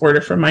can just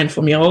order from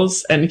Mindful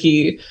Meals, and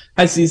he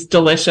has these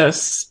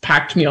delicious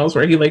packed meals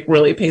where he like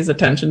really pays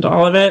attention to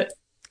all of it.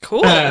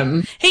 Cool.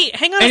 Hey,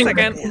 hang on a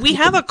second. We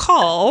have a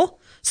call,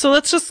 so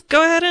let's just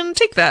go ahead and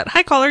take that.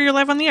 Hi, caller. You're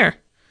live on the air.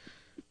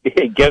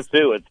 Guess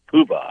who? It's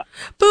Pooba.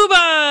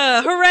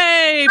 Booba!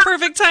 Hooray!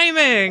 Perfect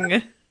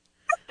timing.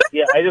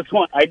 Yeah, I just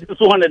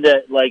wanted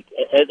to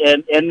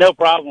and no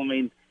problem. I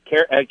mean,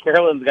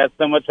 Carolyn's got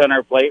so much on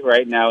her plate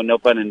right now. No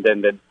pun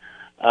intended.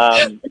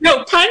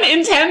 No, pun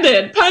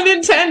intended. Pun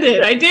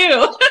intended. I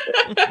do.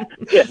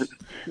 Yeah.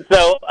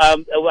 So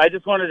I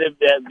just wanted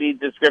to be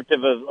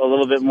descriptive of a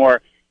little bit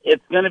more.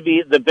 It's going to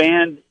be, the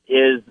band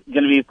is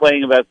going to be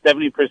playing about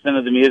 70%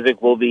 of the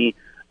music will be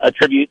a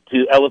tribute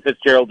to Ella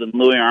Fitzgerald and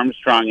Louis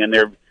Armstrong and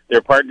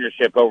their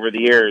partnership over the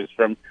years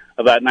from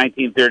about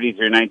 1930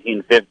 through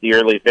 1950,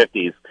 early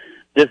 50s.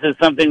 This is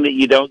something that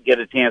you don't get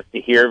a chance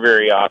to hear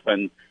very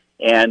often.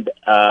 And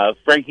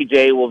Frankie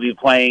J will be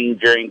playing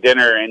during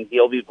dinner, and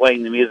he'll be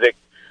playing the music,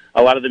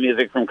 a lot of the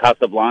music from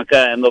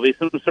Casablanca, and there'll be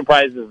some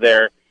surprises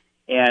there.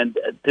 And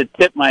to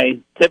tip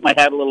my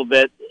hat a little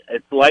bit,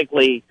 it's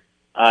likely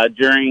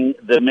during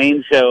the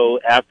main show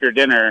after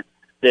dinner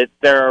that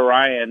Sarah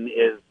Ryan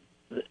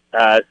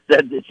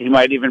said that she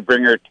might even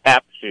bring her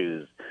tap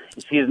shoes.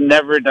 She's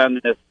never done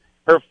this.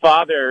 Her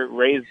father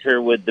raised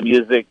her with the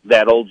music,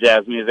 that old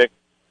jazz music.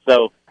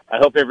 So I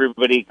hope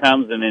everybody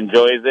comes and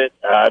enjoys it.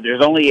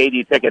 There's only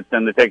 80 tickets,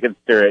 and the tickets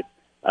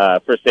are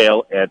for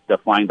sale at the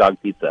Flying Dog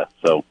Pizza.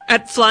 So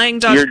at Flying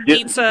Dog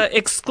Pizza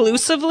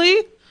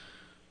exclusively?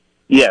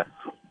 Yes.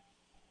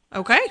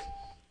 Okay.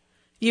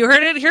 You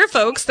heard it here,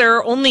 folks. There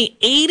are only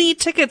 80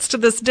 tickets to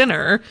this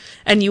dinner,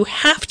 and you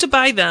have to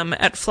buy them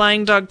at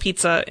Flying Dog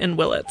Pizza in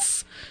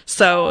Willits.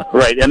 So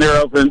right, and they're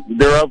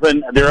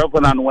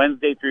open on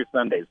Wednesday through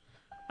Sundays.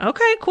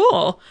 Okay,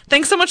 cool.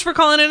 Thanks so much for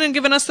calling in and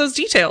giving us those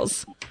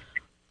details.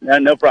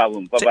 No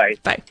problem. Bye-bye.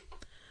 Bye.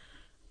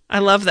 I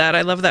love that.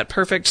 I love that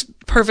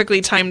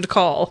perfectly timed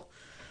call.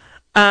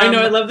 I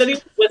know. I love that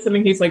he's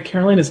listening. He's like,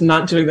 Caroline is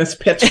not doing this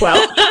pitch well.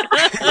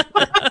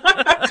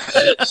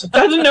 She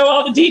doesn't know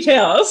all the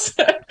details.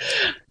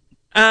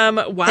 Wow. And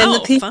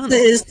the pizza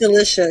is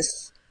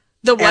delicious.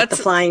 The what? At the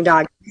Flying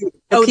Dog.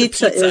 The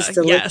pizza is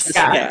delicious. Yes,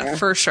 yeah,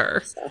 for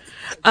sure.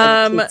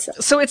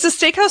 So it's a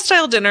steakhouse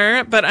style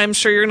dinner, but I'm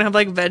sure you're gonna have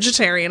like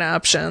vegetarian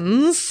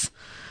options.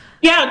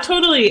 Yeah,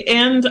 totally.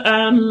 And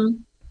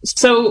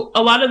so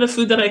a lot of the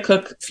food that I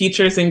cook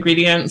features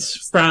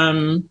ingredients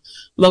from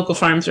local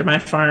farms or my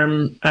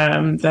farm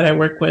that I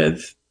work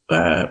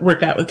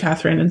at with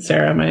Catherine and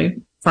Sarah, my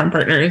farm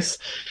partners.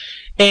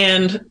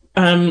 And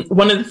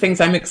one of the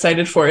things I'm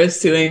excited for is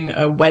doing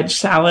a wedge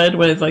salad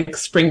with like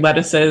spring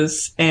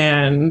lettuces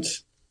and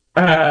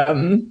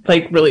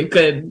like really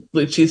good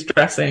blue cheese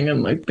dressing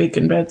and like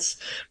bacon bits.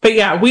 But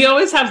yeah, we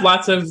always have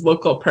lots of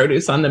local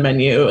produce on the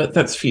menu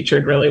that's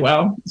featured really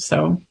well.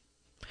 So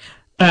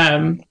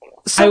I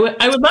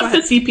would love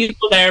to see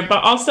people there,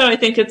 but also I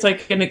think it's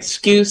like an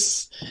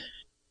excuse.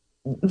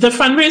 The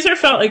fundraiser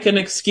felt like an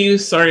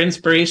excuse or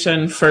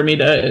inspiration for me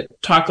to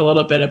talk a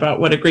little bit about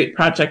what a great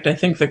project I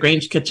think the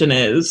Grange Kitchen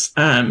is.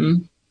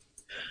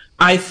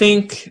 I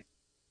think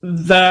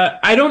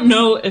I don't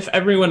know if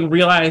everyone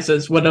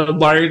realizes what a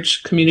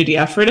large community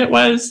effort it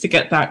was to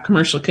get that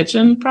commercial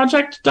kitchen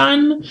project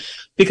done,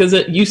 because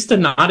it used to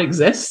not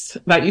exist.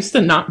 That used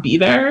to not be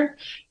there.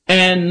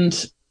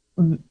 And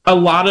a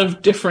lot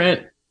of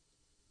different,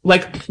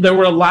 like, there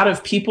were a lot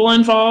of people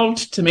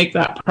involved to make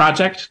that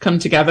project come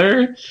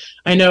together.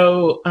 I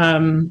know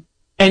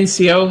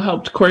NCO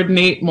helped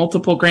coordinate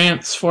multiple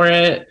grants for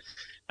it.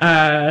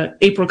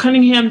 April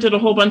Cunningham did a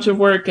whole bunch of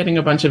work getting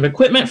a bunch of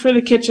equipment for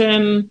the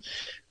kitchen.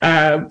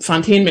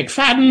 Fontaine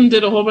McFadden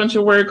did a whole bunch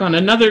of work on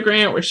another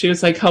grant where she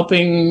was like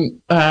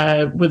helping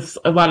with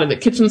a lot of the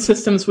kitchen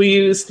systems we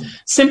use.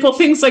 Simple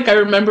things like I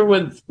remember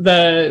with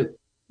the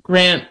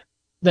grant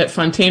that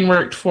Fontaine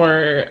worked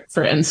for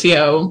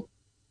NCO,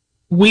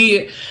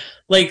 we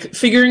like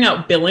figuring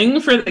out billing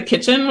for the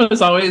kitchen was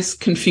always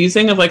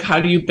confusing of like, how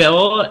do you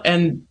bill?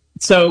 And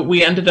so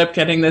we ended up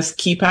getting this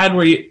keypad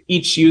where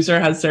each user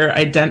has their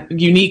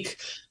unique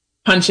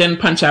punch in,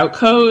 punch out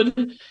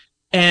code.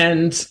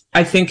 And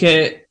I think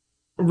it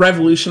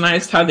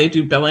revolutionized how they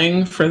do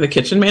billing for the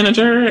kitchen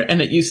manager.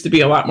 And it used to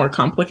be a lot more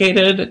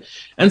complicated.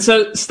 And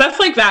so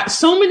stuff like that,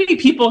 so many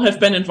people have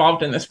been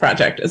involved in this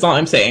project is all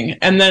I'm saying.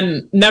 And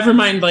then never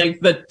mind like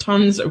the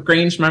tons of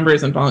Grange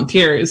members and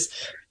volunteers.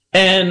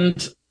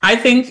 And I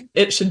think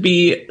it should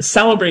be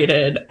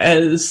celebrated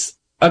as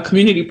a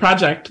community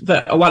project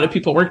that a lot of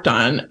people worked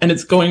on, and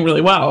it's going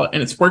really well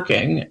and it's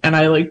working. And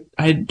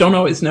I don't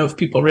always know if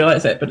people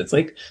realize it, but it's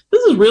like,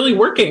 this is really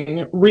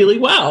working really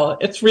well.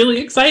 It's really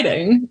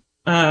exciting.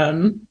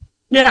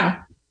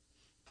 Yeah.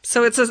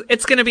 So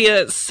it's going to be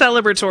a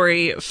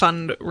celebratory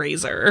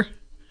fundraiser.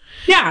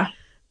 Yeah.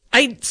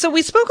 So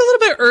we spoke a little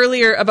bit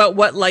earlier about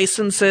what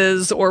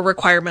licenses or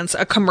requirements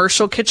a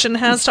commercial kitchen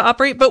has to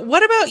operate, but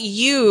what about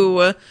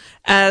you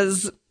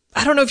as,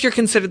 I don't know if you're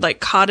considered like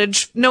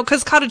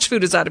because cottage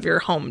food is out of your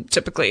home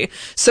typically.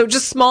 So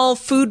just small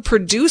food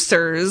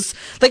producers,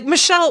 like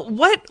Michelle,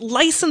 what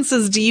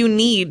licenses do you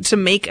need to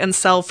make and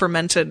sell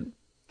fermented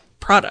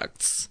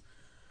products?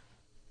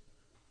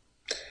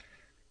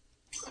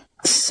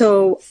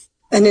 So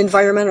an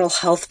environmental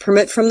health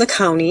permit from the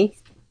county,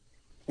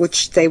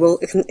 which they will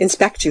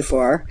inspect you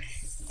for,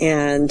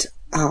 And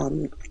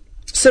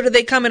so do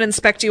they come and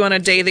inspect you on a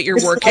day that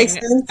you're working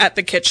at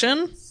the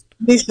kitchen?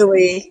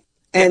 Usually.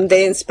 And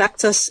they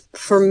inspect us,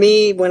 for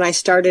me, when I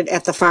started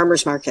at the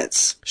farmers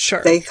markets.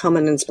 Sure. They come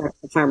and inspect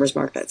the farmers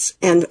markets.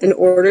 And in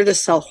order to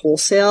sell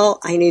wholesale,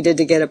 I needed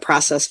to get a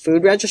processed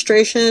food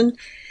registration.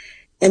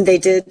 And they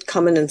did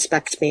come and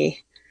inspect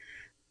me.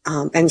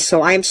 And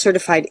so I'm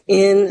certified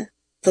in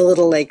the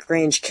Little Lake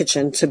Grange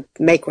kitchen to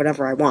make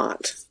whatever I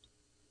want.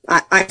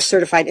 I'm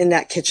certified in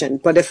that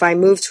kitchen. But if I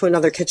move to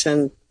another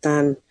kitchen,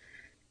 then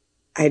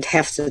I'd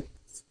have to,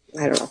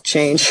 I don't know,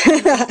 change.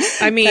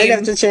 I mean, I'd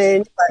have to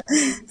change.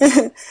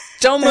 But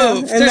don't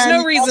move. There's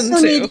no reason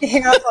to. Need to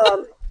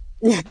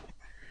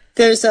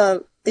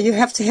have, you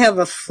have to have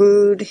a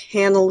food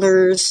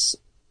handlers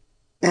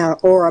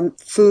or a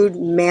food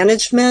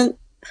management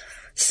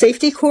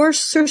safety course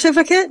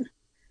certificate.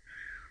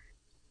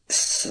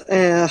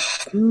 I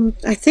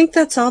think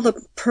that's all the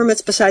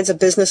permits besides a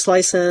business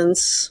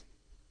license.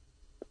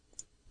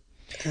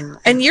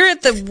 And you're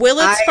at the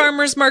Willits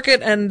Farmers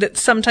Market and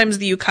sometimes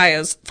the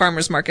Ukiah's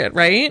Farmers Market,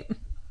 right?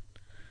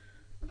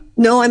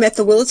 No, I'm at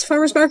the Willits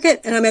Farmers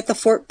Market and I'm at the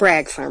Fort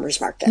Bragg Farmers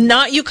Market.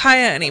 Not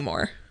Ukiah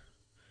anymore.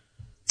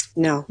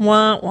 No.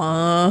 Wah,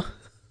 wah.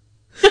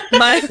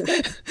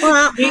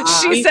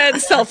 She said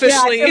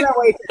selfishly. Yeah,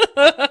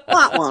 wah,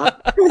 wah.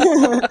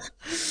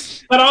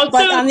 But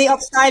on the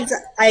upside,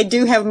 I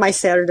do have my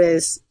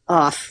Saturdays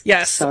off.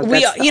 Yes. So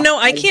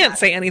I can't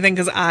say anything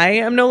because I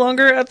am no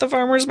longer at the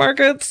farmer's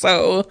market,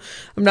 so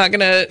I'm not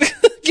going to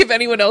give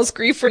anyone else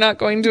grief for not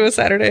going to a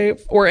Saturday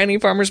or any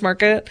farmer's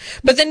market.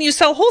 But then you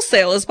sell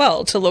wholesale as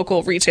well to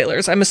local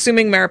retailers. I'm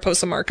assuming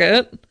Mariposa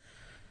Market.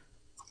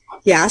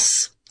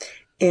 Yes.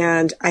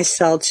 And I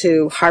sell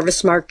to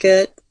Harvest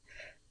Market,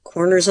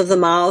 Corners of the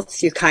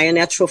Mouth, Ukiah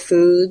Natural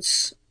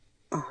Foods,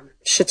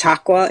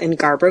 Chautauqua in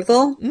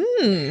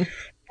Garberville,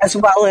 as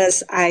well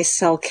as I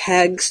sell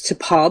kegs to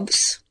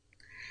pubs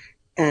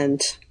and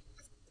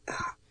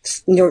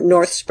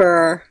North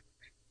Spur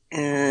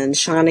and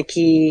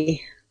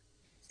Shawnee,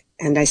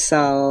 and I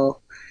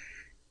sell,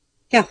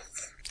 to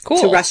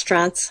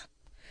restaurants.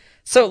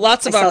 So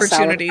lots of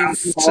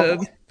opportunities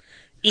to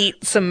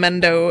eat some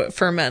Mendo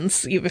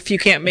ferments if you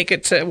can't make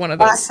it to one of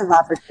those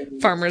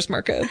farmers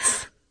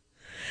markets.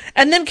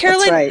 And then,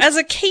 Caroline, as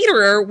a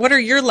caterer, what are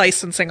your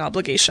licensing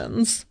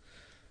obligations?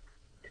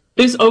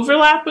 There's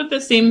overlap with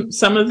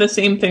some of the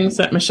same things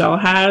that Michelle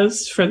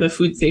has for the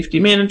food safety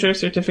manager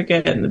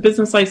certificate and the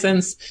business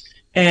license.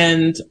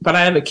 But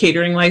I have a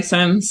catering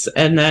license.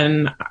 And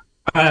then,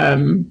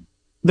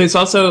 there's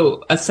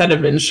also a set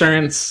of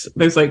insurance.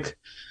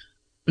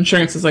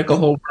 Insurance is like a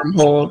whole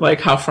wormhole, like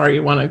how far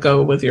you want to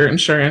go with your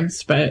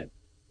insurance, but,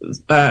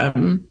 a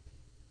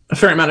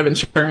fair amount of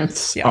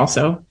insurance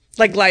also.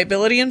 Like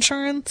liability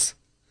insurance?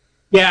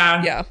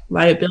 Yeah.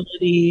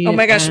 Liability. Oh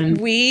my gosh.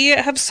 We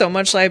have so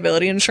much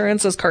liability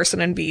insurance as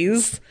Carson and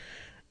Bees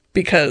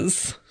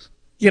because,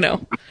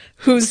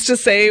 who's to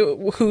say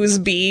whose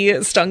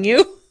bee stung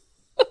you?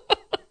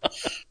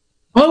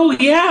 Oh,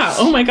 yeah.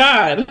 Oh my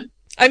God.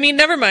 I mean,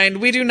 never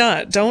mind. We do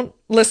not. Don't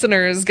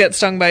listeners get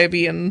stung by a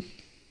bee and...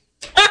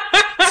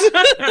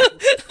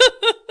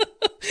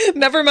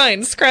 Never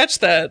mind. Scratch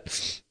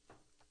that.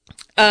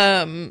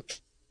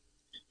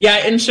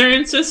 Yeah,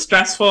 insurance is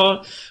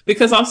stressful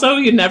because also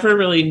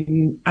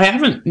I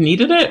haven't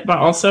needed it, but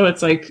also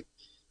it's like,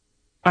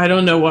 I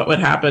don't know what would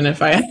happen if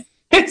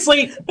it's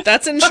like.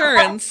 That's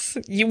insurance.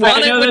 You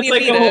want it when you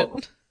need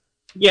it.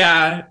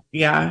 Yeah.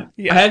 I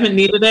haven't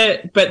needed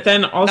it, but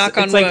then also knock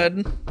on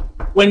wood.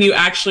 When you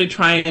actually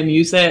try and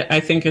use it, I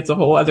think it's a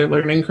whole other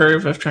learning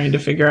curve of trying to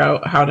figure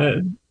out how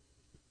to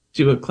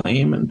do a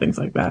claim and things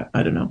like that.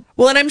 I don't know.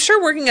 Well, and I'm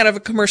sure working out of a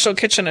commercial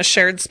kitchen, a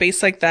shared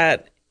space like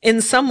that, in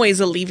some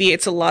ways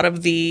alleviates a lot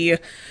of the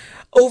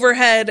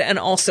overhead and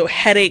also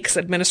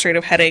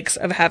administrative headaches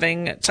of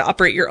having to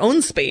operate your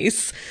own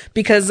space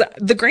because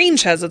the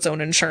Grange has its own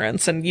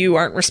insurance and you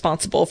aren't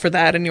responsible for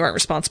that and you aren't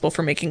responsible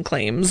for making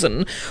claims.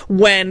 And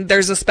when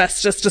there's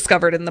asbestos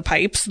discovered in the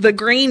pipes, the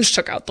Grange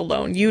took out the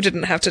loan. You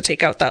didn't have to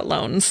take out that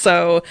loan.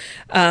 So,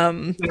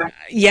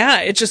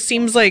 it just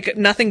seems like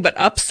nothing but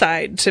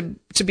upside to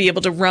be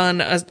able to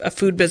run a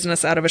food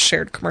business out of a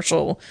shared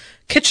commercial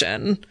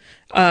kitchen.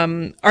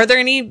 Are there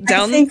any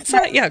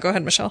downside? Yeah, go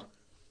ahead, Michelle.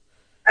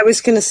 I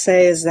was going to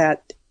say is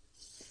that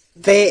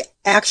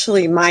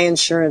my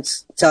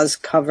insurance does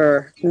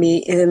cover me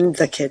in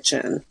the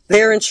kitchen.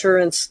 Their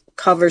insurance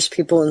covers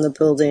people in the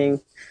building,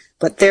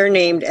 but they're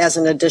named as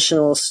an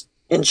additional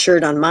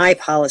insured on my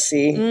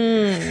policy.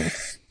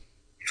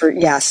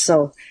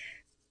 So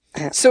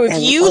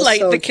if you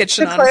light the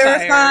kitchen on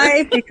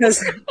fire.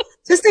 Because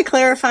just to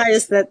clarify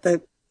is that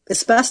the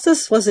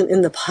asbestos wasn't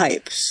in the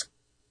pipes.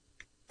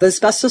 The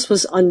asbestos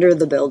was under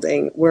the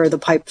building where the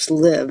pipes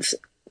lived.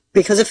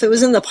 Because if it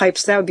was in the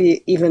pipes, that would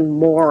be even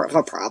more of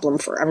a problem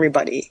for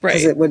everybody. Right.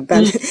 Because it would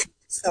be.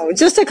 So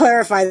just to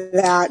clarify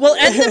that. Well,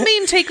 and the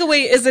main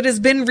takeaway is it has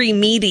been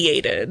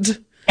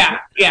remediated. Yeah.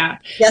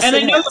 Yes, and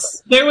I know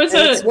there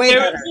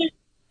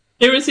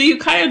was a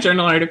Ukiah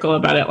Journal article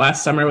about it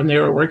last summer when they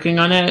were working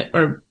on it,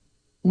 or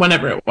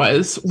whenever it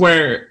was,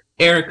 where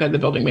Erica, the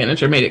building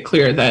manager, made it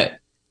clear that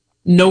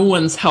no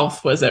one's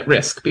health was at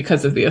risk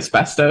because of the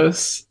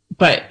asbestos,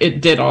 but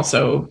it did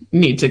also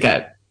need to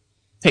get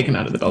taken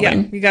out of the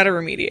building. Yeah, you got to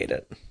remediate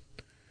it.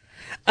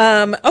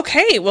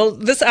 Okay, well,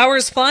 this hour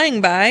is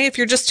flying by. If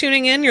you're just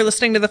tuning in, you're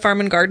listening to the Farm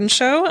and Garden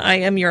Show. I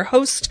am your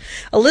host,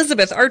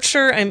 Elizabeth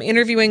Archer. I'm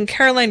interviewing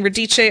Caroline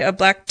Radice of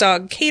Black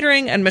Dog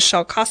Catering and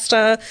Michelle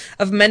Costa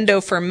of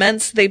Mendo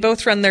Ferments. They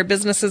both run their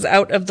businesses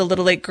out of the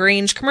Little Lake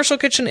Grange Commercial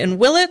Kitchen in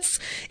Willits.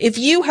 If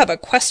you have a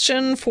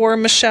question for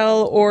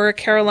Michelle or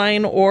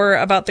Caroline or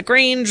about the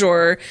Grange,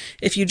 or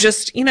if you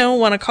just,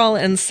 want to call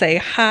and say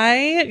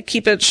hi,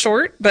 keep it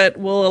short, but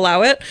we'll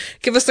allow it.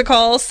 Give us a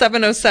call,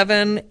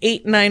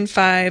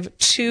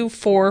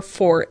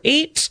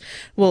 707-895-2448.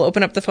 We'll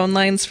open up the phone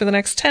lines for the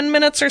next 10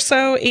 minutes or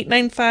so,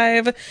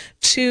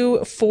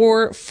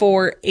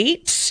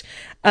 895-2448.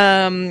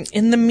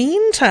 In the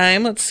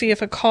meantime, let's see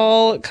if a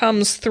call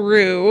comes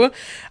through.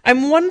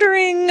 I'm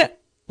wondering,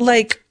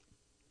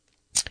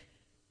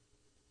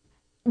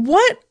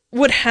 what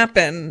would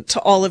happen to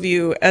all of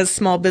you as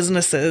small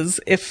businesses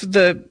if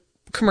the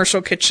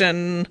commercial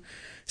kitchen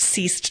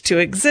ceased to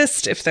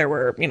exist, if there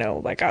were,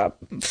 a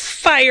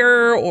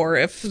fire, or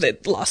if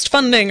it lost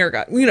funding or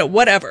got,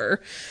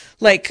 whatever.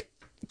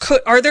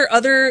 Are there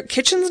other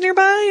kitchens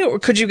nearby, or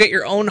could you get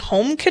your own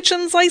home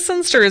kitchens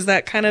licensed, or is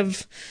that kind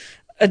of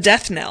a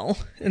death knell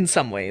in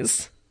some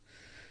ways?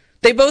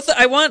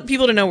 I want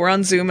people to know we're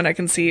on Zoom and I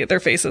can see their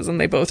faces, and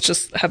they both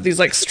just have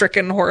these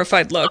stricken,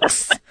 horrified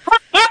looks.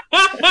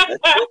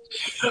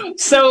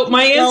 So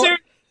my answer,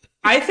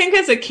 I think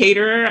as a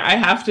caterer, I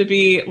have to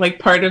be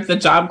part of the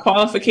job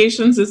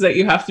qualifications is that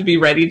you have to be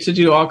ready to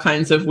do all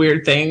kinds of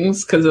weird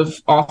things because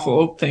of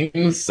awful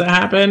things that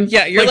happen.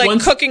 Yeah, you're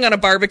cooking on a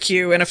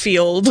barbecue in a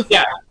field.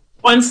 Yeah.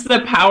 Once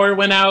the power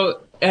went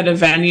out at a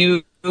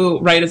venue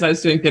right as I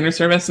was doing dinner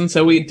service, and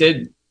so we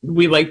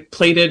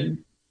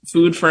plated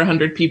food for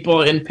 100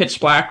 people in pitch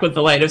black with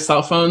the light of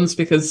cell phones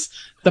because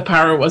the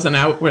power wasn't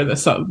out where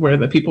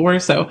the people were.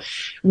 So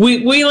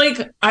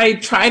I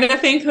try to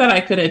think that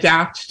I could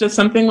adapt to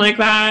something like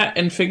that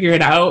and figure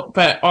it out.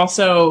 But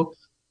also,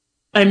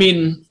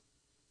 during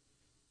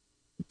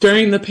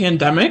the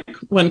pandemic,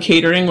 when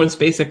catering was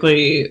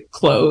basically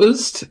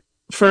closed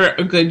for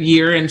a good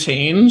year and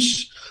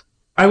change,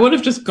 I would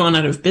have just gone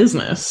out of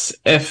business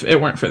if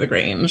it weren't for the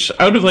Grange.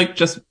 I would have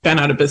just been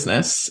out of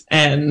business.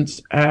 And,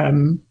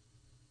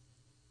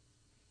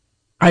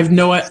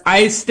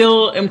 I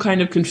still am kind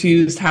of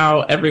confused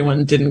how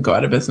everyone didn't go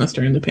out of business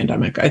during the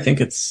pandemic. I think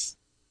it's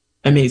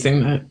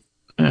amazing that,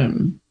 a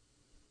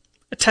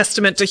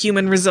testament to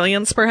human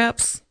resilience,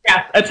 perhaps.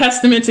 Yeah, a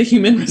testament to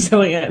human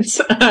resilience.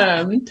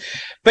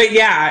 But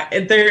yeah,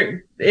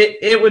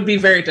 it would be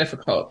very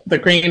difficult. The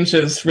Grange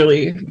is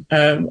really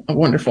a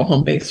wonderful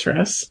home base for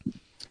us.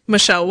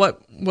 Michelle,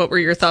 what were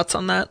your thoughts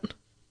on that?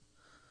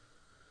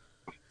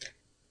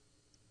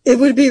 It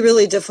would be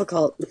really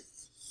difficult.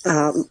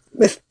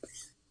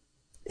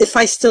 If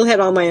I still had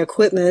all my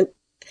equipment,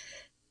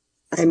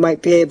 I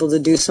might be able to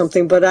do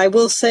something. But I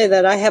will say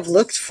that I have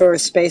looked for a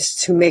space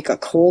to make a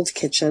cold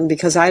kitchen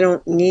because I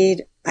don't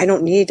need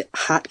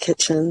hot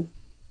kitchen.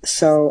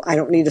 So I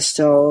don't need a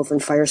stove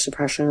and fire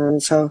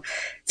suppression. So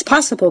it's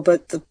possible,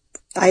 but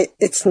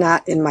it's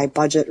not in my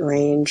budget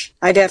range.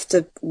 I'd have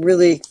to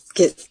really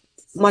get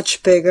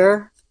much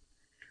bigger.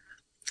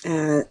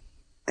 And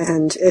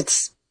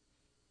it's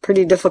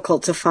pretty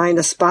difficult to find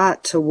a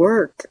spot to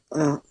work,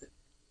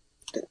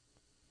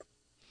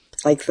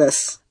 like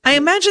this. I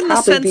imagine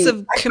the sense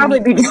of probably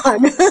be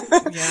done.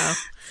 Yeah.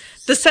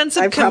 The sense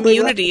of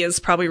community is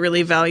probably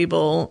really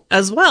valuable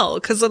as well,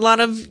 because a lot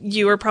of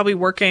you are probably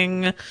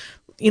working,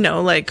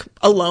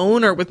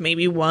 alone or with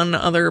maybe one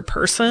other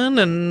person.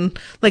 And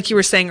like you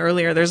were saying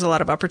earlier, there's a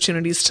lot of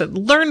opportunities to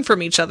learn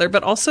from each other,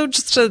 but also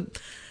just to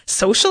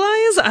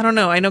socialize. I don't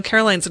know. I know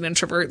Caroline's an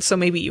introvert, so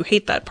maybe you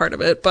hate that part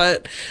of it,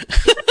 but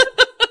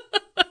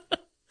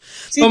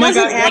she doesn't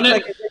act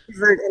like an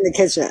introvert in the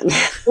kitchen.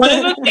 One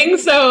of the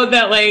things, though,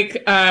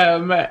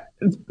 that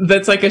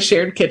that's a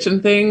shared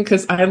kitchen thing,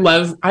 because I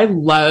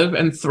love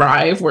and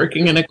thrive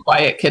working in a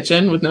quiet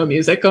kitchen with no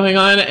music going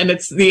on, and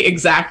it's the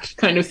exact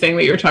kind of thing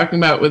that you're talking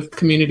about with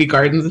community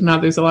gardens and how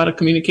there's a lot of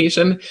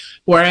communication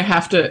where I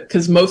have to,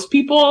 because most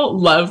people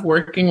love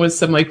working with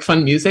some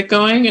fun music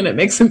going and it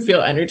makes them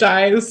feel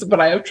energized, but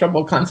I have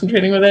trouble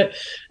concentrating with it,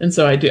 and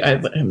so just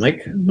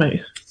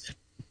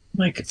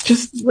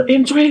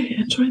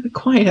enjoy the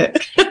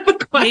quiet.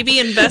 Maybe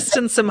invest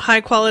in some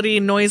high quality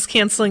noise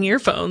canceling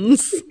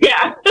earphones.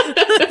 Yeah.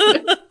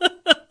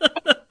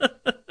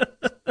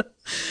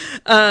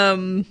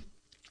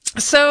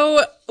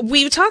 So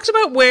we've talked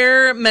about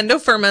where Mendo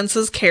Ferments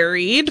is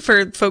carried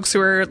for folks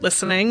who are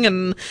listening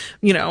and,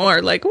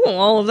 are like, oh,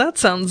 all of that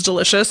sounds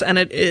delicious. And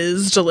it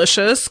is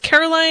delicious.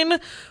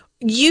 Caroline,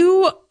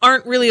 you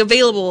aren't really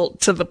available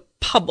to the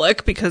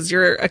public because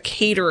you're a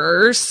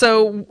caterer.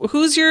 So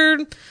who's your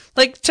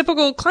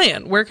typical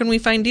client? Where can we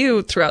find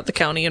you throughout the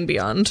county and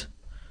beyond?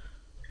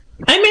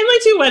 I mainly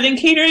do wedding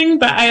catering,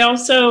 but I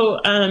also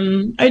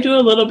I do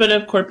a little bit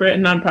of corporate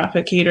and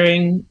nonprofit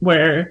catering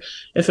where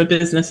if a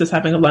business is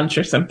having a lunch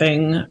or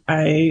something,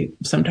 I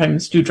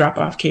sometimes do drop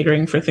off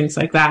catering for things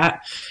like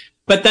that.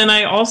 But then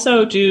I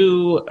also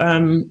do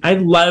I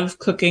love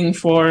cooking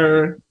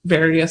for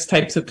various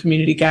types of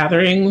community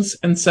gatherings.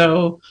 And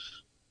so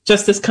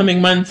just this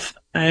coming month,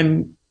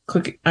 I'm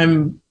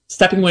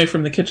stepping away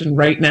from the kitchen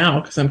right now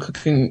because I'm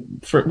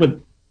cooking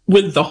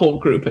with the whole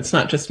group. It's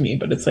not just me,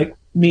 but it's like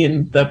me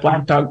and the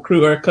Black Dog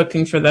crew are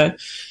cooking for the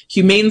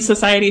Humane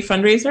Society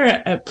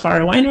fundraiser at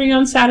Clara Winery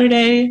on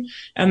Saturday.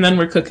 And then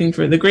we're cooking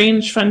for the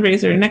Grange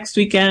fundraiser next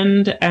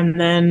weekend. And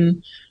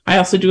then I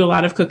also do a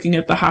lot of cooking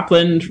at the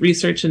Hopland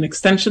Research and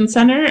Extension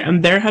Center,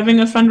 and they're having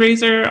a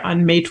fundraiser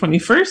on May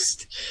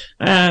 21st.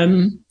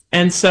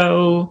 And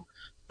so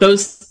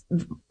those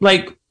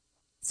like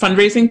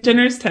fundraising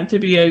dinners tend to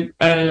be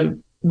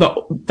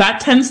that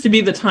tends to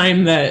be the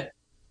time that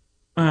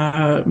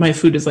my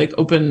food is like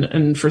open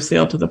and for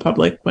sale to the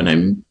public when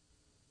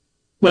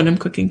I'm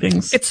cooking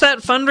things. It's that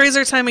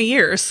fundraiser time of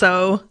year,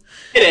 so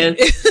it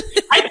is.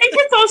 I think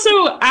it's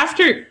also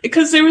after,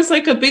 because there was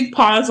like a big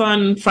pause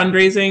on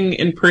fundraising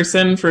in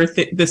person for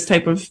this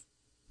type of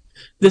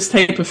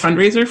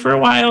fundraiser for a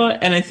while,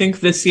 and I think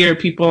this year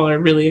people are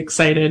really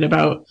excited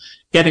about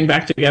getting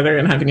back together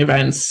and having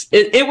events.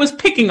 It was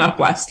picking up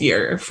last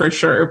year for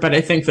sure, but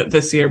I think that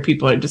this year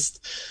people are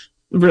just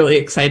really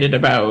excited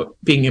about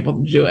being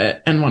able to do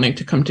it and wanting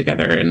to come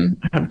together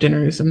and have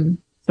dinners and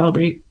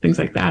celebrate things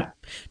like that.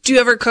 Do you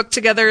ever cook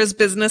together as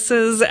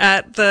businesses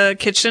at the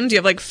kitchen? Do you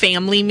have like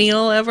family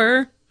meal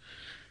ever?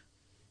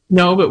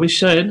 No, but we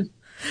should.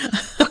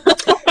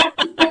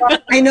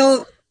 I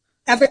know.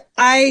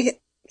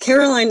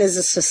 Caroline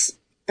is just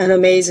an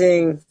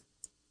amazing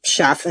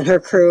chef, and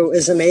her crew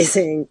is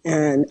amazing,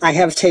 and I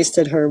have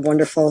tasted her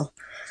wonderful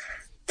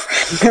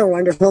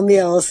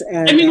meals.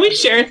 And I mean, we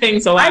share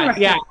things a lot.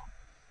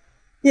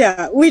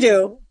 Yeah, we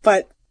do,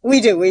 but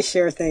we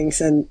share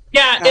things, and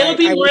yeah, it'll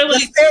be more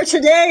like there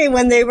today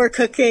when they were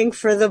cooking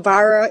for the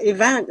Bara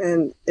event,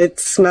 and it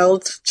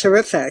smelled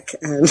terrific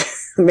and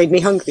made me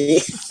hungry.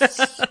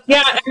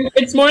 Yeah, and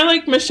it's more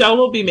like Michelle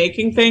will be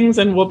making things,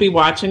 and we'll be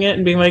watching it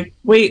and being like,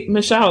 "Wait,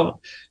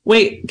 Michelle,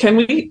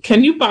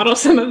 can you bottle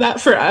some of that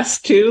for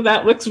us too?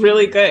 That looks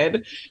really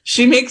good."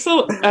 She makes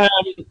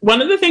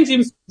one of the things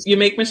you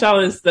make, Michelle,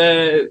 is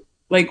the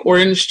like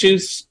orange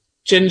juice,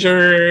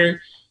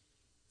 ginger,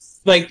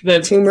 like the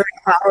turmeric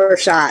power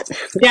shot.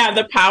 Yeah,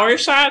 the power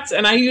shots.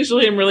 And I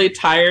usually am really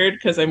tired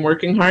because I'm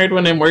working hard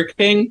when I'm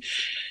working.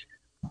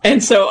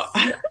 And so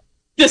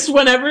just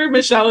whenever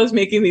Michelle is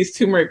making these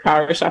turmeric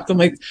power shots, I'm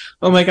like,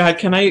 oh my God,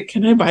 can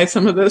I buy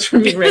some of those for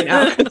me right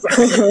now? Because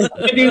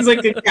I use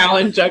like a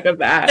gallon jug of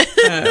that.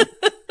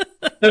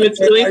 So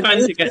it's really fun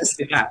to get to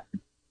do that.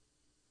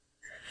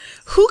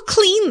 Who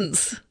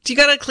cleans? Do you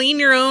got to clean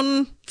your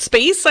own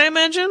space, I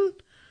imagine?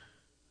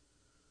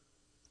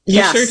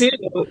 Yes. You sure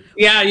do.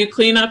 Yeah, you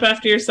clean up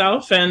after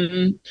yourself,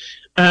 and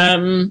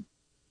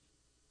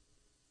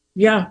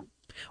yeah.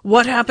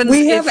 What happens?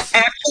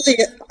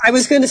 I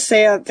was going to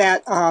say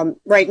that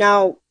right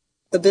now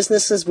the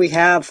businesses we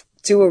have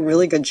do a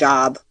really good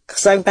job,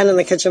 because I've been in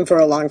the kitchen for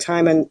a long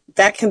time, and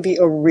that can be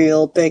a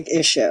real big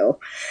issue.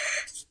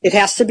 It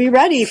has to be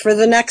ready for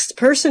the next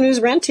person who's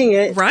renting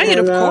it. Right,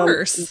 and, of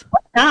course.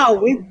 Now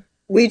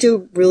we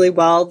do really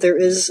well. There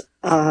is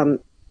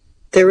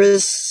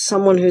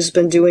someone who's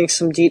been doing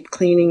some deep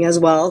cleaning as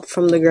well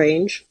from the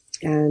Grange.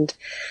 And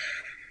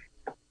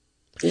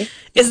yeah,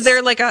 is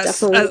there like a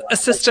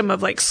system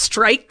of like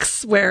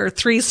strikes where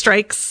 3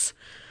 strikes,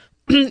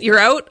 you're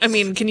out? I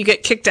mean, can you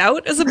get kicked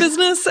out as a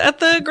business at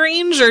the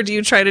Grange, or do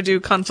you try to do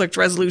conflict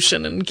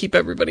resolution and keep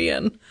everybody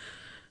in?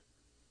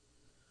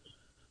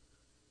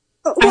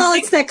 Well,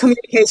 it's that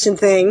communication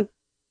thing.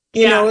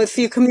 You know, if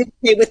you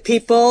communicate with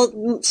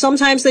people,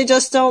 sometimes they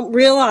just don't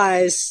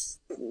realize,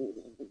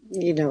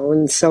 you know,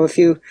 and so if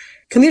you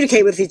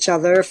communicate with each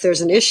other, if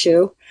there's an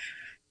issue,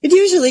 it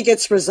usually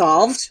gets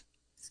resolved.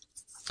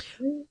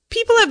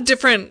 People have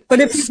different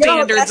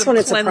standards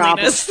of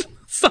cleanliness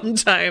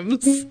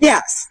sometimes.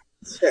 Yes,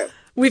 sure.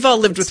 We've all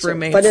lived with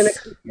roommates. But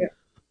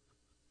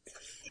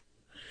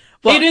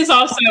it is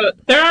also,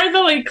 there are the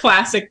like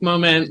classic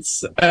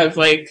moments of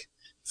like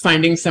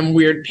finding some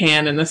weird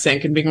pan in the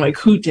sink and being like,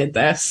 who did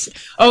this?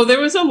 Oh, there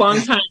was a long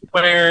time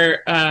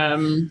where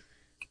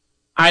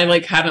I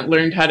like hadn't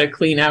learned how to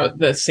clean out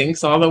the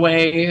sinks all the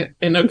way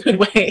in a good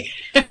way.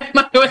 And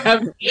I would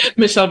have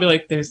Michelle be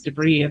like, there's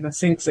debris in the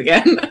sinks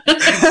again.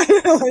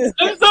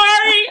 I'm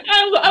sorry.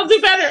 I'll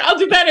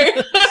do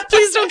better.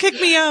 Please don't kick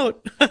me out.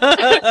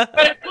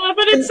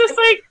 but it's just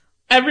like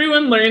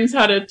everyone learns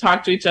how to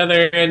talk to each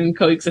other and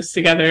coexist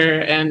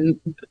together.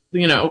 And,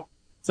 you know,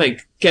 it's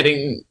like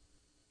getting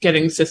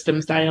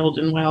systems dialed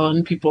in well,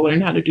 and people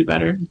learn how to do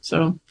better.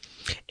 So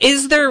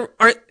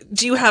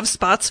do you have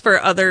spots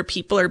for other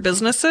people or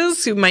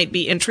businesses who might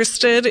be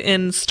interested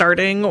in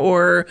starting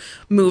or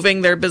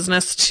moving their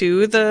business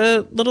to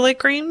the Little Lake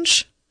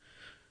Grange?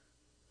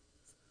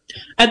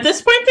 At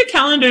this point, the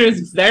calendar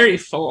is very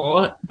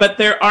full, but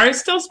there are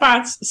still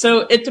spots.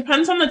 So it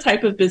depends on the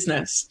type of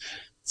business.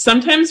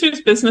 Sometimes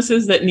there's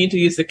businesses that need to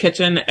use the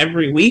kitchen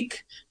every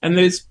week, and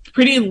there's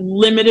pretty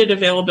limited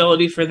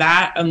availability for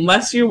that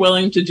unless you're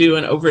willing to do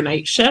an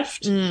overnight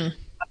shift.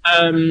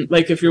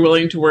 Like if you're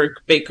willing to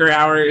work baker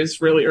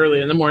hours really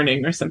early in the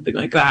morning or something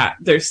like that,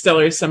 there still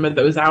are some of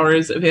those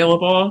hours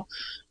available.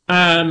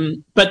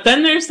 But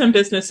then there's some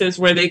businesses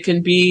where they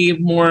can be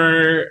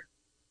more,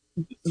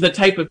 the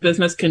type of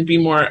business can be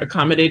more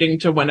accommodating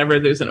to whenever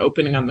there's an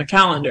opening on the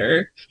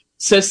calendar.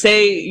 So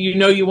say,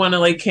 you want to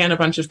like can a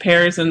bunch of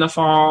pears in the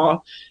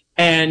fall,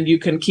 and you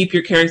can keep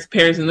your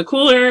pears in the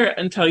cooler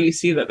until you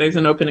see that there's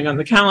an opening on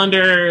the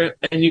calendar,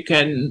 and you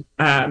can,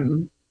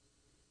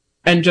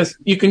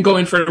 you can go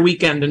in for a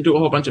weekend and do a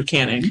whole bunch of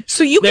canning.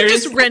 So you can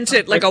just rent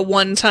it like a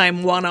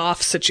one-time,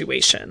 one-off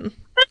situation.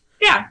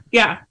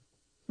 Yeah.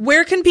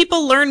 Where can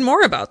people learn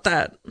more about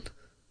that?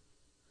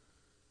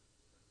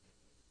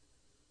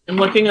 I'm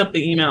looking up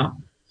the email.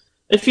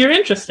 If you're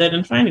interested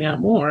in finding out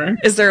more.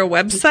 Is there a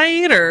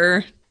website,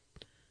 or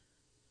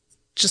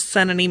just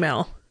send an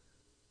email?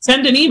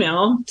 Send an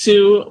email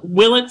to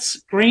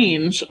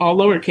willetsgrange, all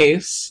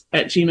lowercase,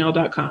 at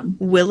gmail.com.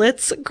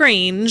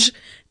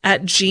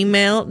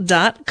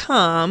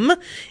 willetsgrange@gmail.com.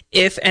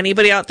 If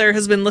anybody out there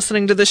has been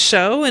listening to the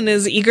show and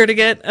is eager to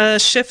get a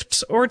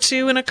shift or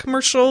two in a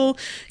commercial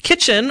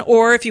kitchen,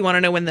 or if you want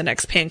to know when the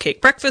next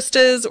pancake breakfast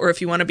is, or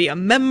if you want to be a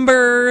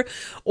member,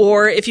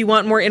 or if you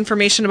want more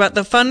information about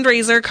the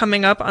fundraiser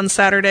coming up on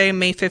Saturday,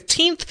 May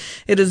 15th,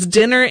 it is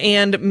dinner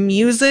and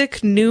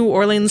music, New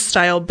Orleans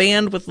style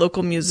band with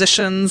local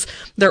musicians.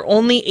 There are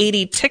only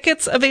 80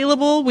 tickets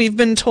available, we've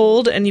been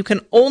told, and you can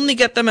only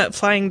get them at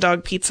Flying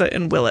Dog Pizza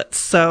in Willits.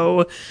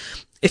 So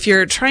if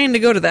you're trying to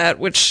go to that,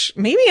 which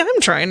maybe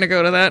I'm trying to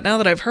go to that now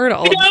that I've heard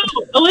all of it.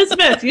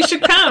 Elizabeth, you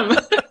should come.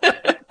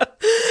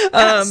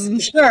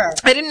 Sure.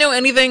 I didn't know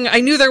anything. I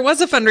knew there was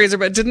a fundraiser,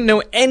 but didn't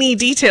know any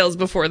details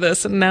before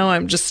this. And now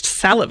I'm just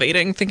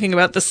salivating thinking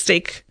about the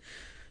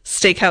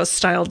steakhouse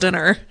style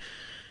dinner.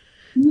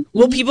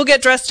 Will people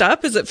get dressed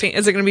up? Is it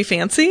going to be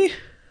fancy?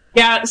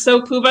 Yeah,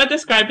 so Kuba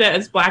described it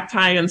as black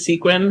tie and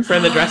sequin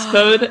for the dress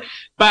code.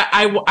 But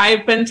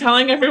I've been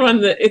telling everyone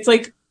that it's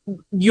like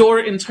your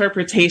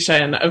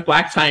interpretation of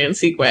black tie and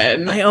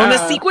sequin. I own a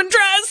sequin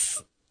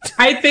dress.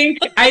 I think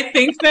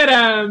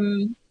that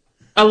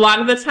a lot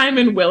of the time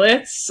in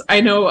Willits, I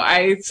know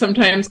I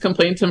sometimes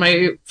complain to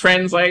my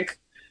friends like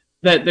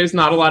that there's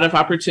not a lot of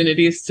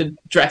opportunities to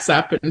dress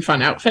up in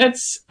fun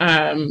outfits.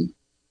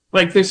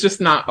 Like there's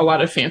just not a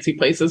lot of fancy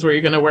places where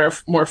you're going to wear a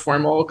more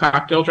formal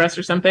cocktail dress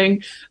or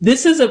something.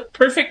 This is a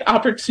perfect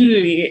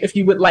opportunity if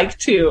you would like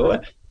to.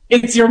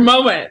 It's your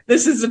moment.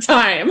 This is the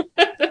time.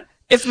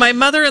 If my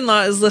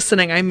mother-in-law is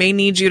listening, I may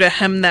need you to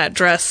hem that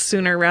dress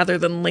sooner rather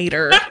than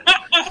later.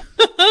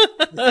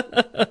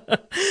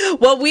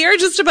 Well, we are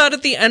just about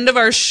at the end of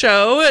our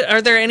show.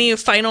 Are there any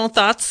final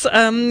thoughts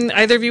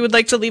either of you would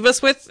like to leave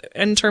us with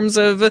in terms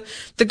of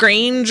the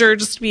Grange or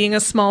just being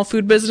a small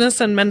food business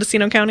in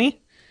Mendocino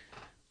County?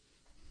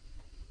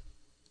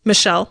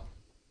 Michelle?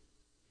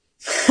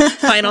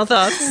 Final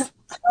thoughts?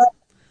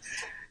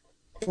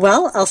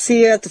 Well, I'll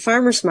see you at the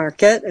farmer's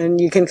market, and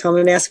you can come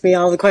and ask me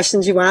all the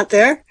questions you want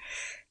there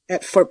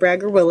at Fort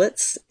Bragg or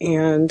Willits.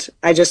 And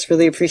I just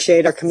really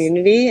appreciate our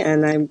community,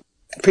 and I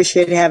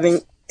appreciate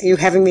having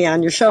me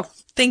on your show.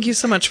 Thank you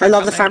so much for I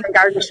love coming. the Farm and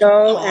Garden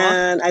Show, Aww.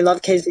 and I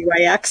love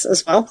KZYX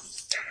as well.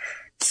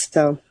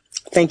 So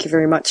thank you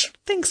very much.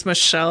 Thanks,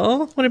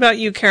 Michelle. What about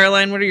you,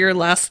 Caroline? What are your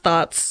last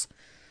thoughts?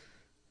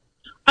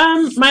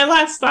 My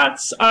last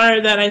thoughts are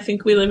that I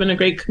think we live in a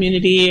great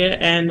community,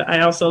 and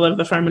I also love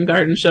the Farm and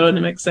Garden Show, and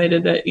I'm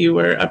excited that you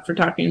were up for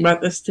talking about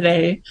this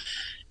today.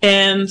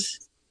 And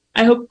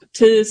I hope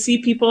to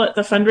see people at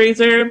the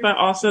fundraiser, but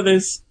also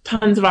there's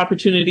tons of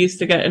opportunities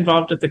to get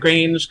involved at the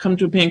Grange. Come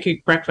to a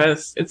pancake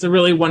breakfast. It's a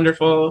really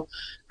wonderful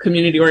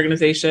community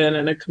organization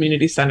and a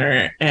community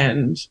center,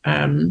 and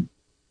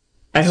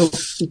I hope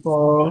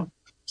people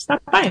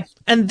stop by.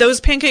 And those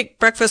pancake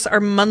breakfasts are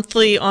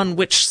monthly on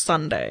which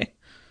Sunday?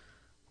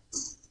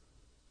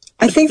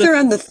 I think they're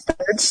on the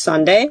third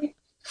Sunday,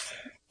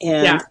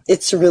 and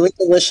it's really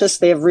delicious.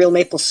 They have real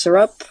maple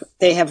syrup.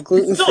 They have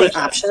gluten-free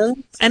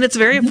options. And it's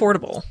very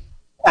affordable,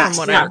 from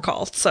what I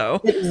recall. So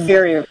it's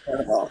very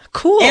affordable.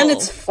 Cool. And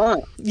it's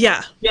fun.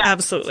 Yeah,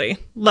 absolutely.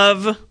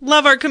 Love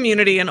our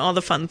community and all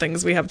the fun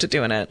things we have to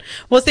do in it.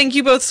 Well, thank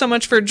you both so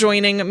much for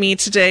joining me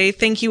today.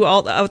 Thank you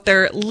all out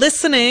there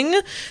listening.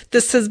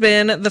 This has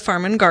been the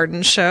Farm and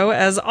Garden Show.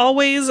 As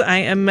always, I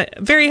am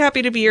very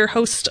happy to be your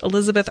host,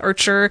 Elizabeth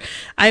Archer.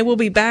 I will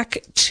be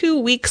back 2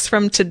 weeks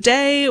from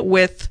today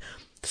with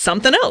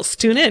something else.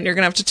 Tune in. You're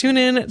going to have to tune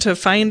in to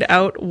find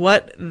out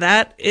what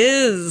that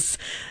is.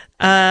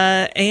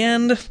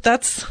 And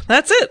that's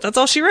it. That's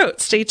all she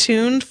wrote. Stay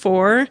tuned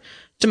for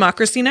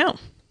Democracy Now!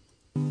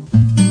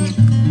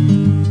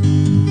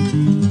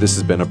 This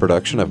has been a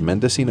production of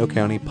Mendocino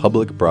County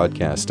Public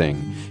Broadcasting.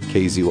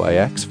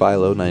 KZYX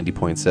Philo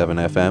 90.7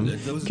 FM,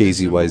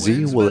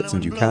 KZYZ Willits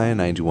and Ukiah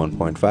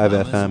 91.5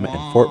 FM,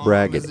 and Fort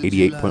Bragg at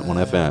 88.1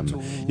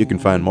 FM. You can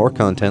find more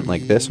content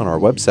like this on our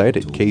website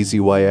at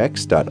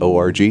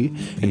kzyx.org,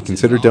 and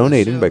consider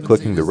donating by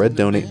clicking the red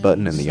donate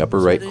button in the upper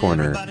right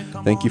corner.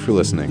 Thank you for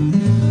listening.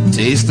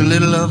 Taste a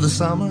little of the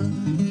summer